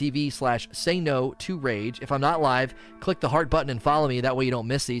 twitch.tv/sayno2rage. If I'm not live, click the heart button and follow me. That way you don't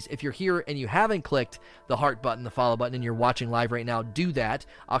miss these. If you're here and you haven't clicked the heart button, the follow button, and you're watching live right now, do that.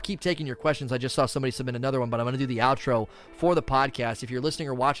 I'll keep taking your questions. I just saw somebody submit another one, but I'm going to do the outro for the podcast. If you're listening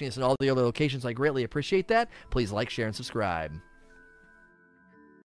or watching this in all the other locations, I greatly appreciate that. Please like, share, and subscribe.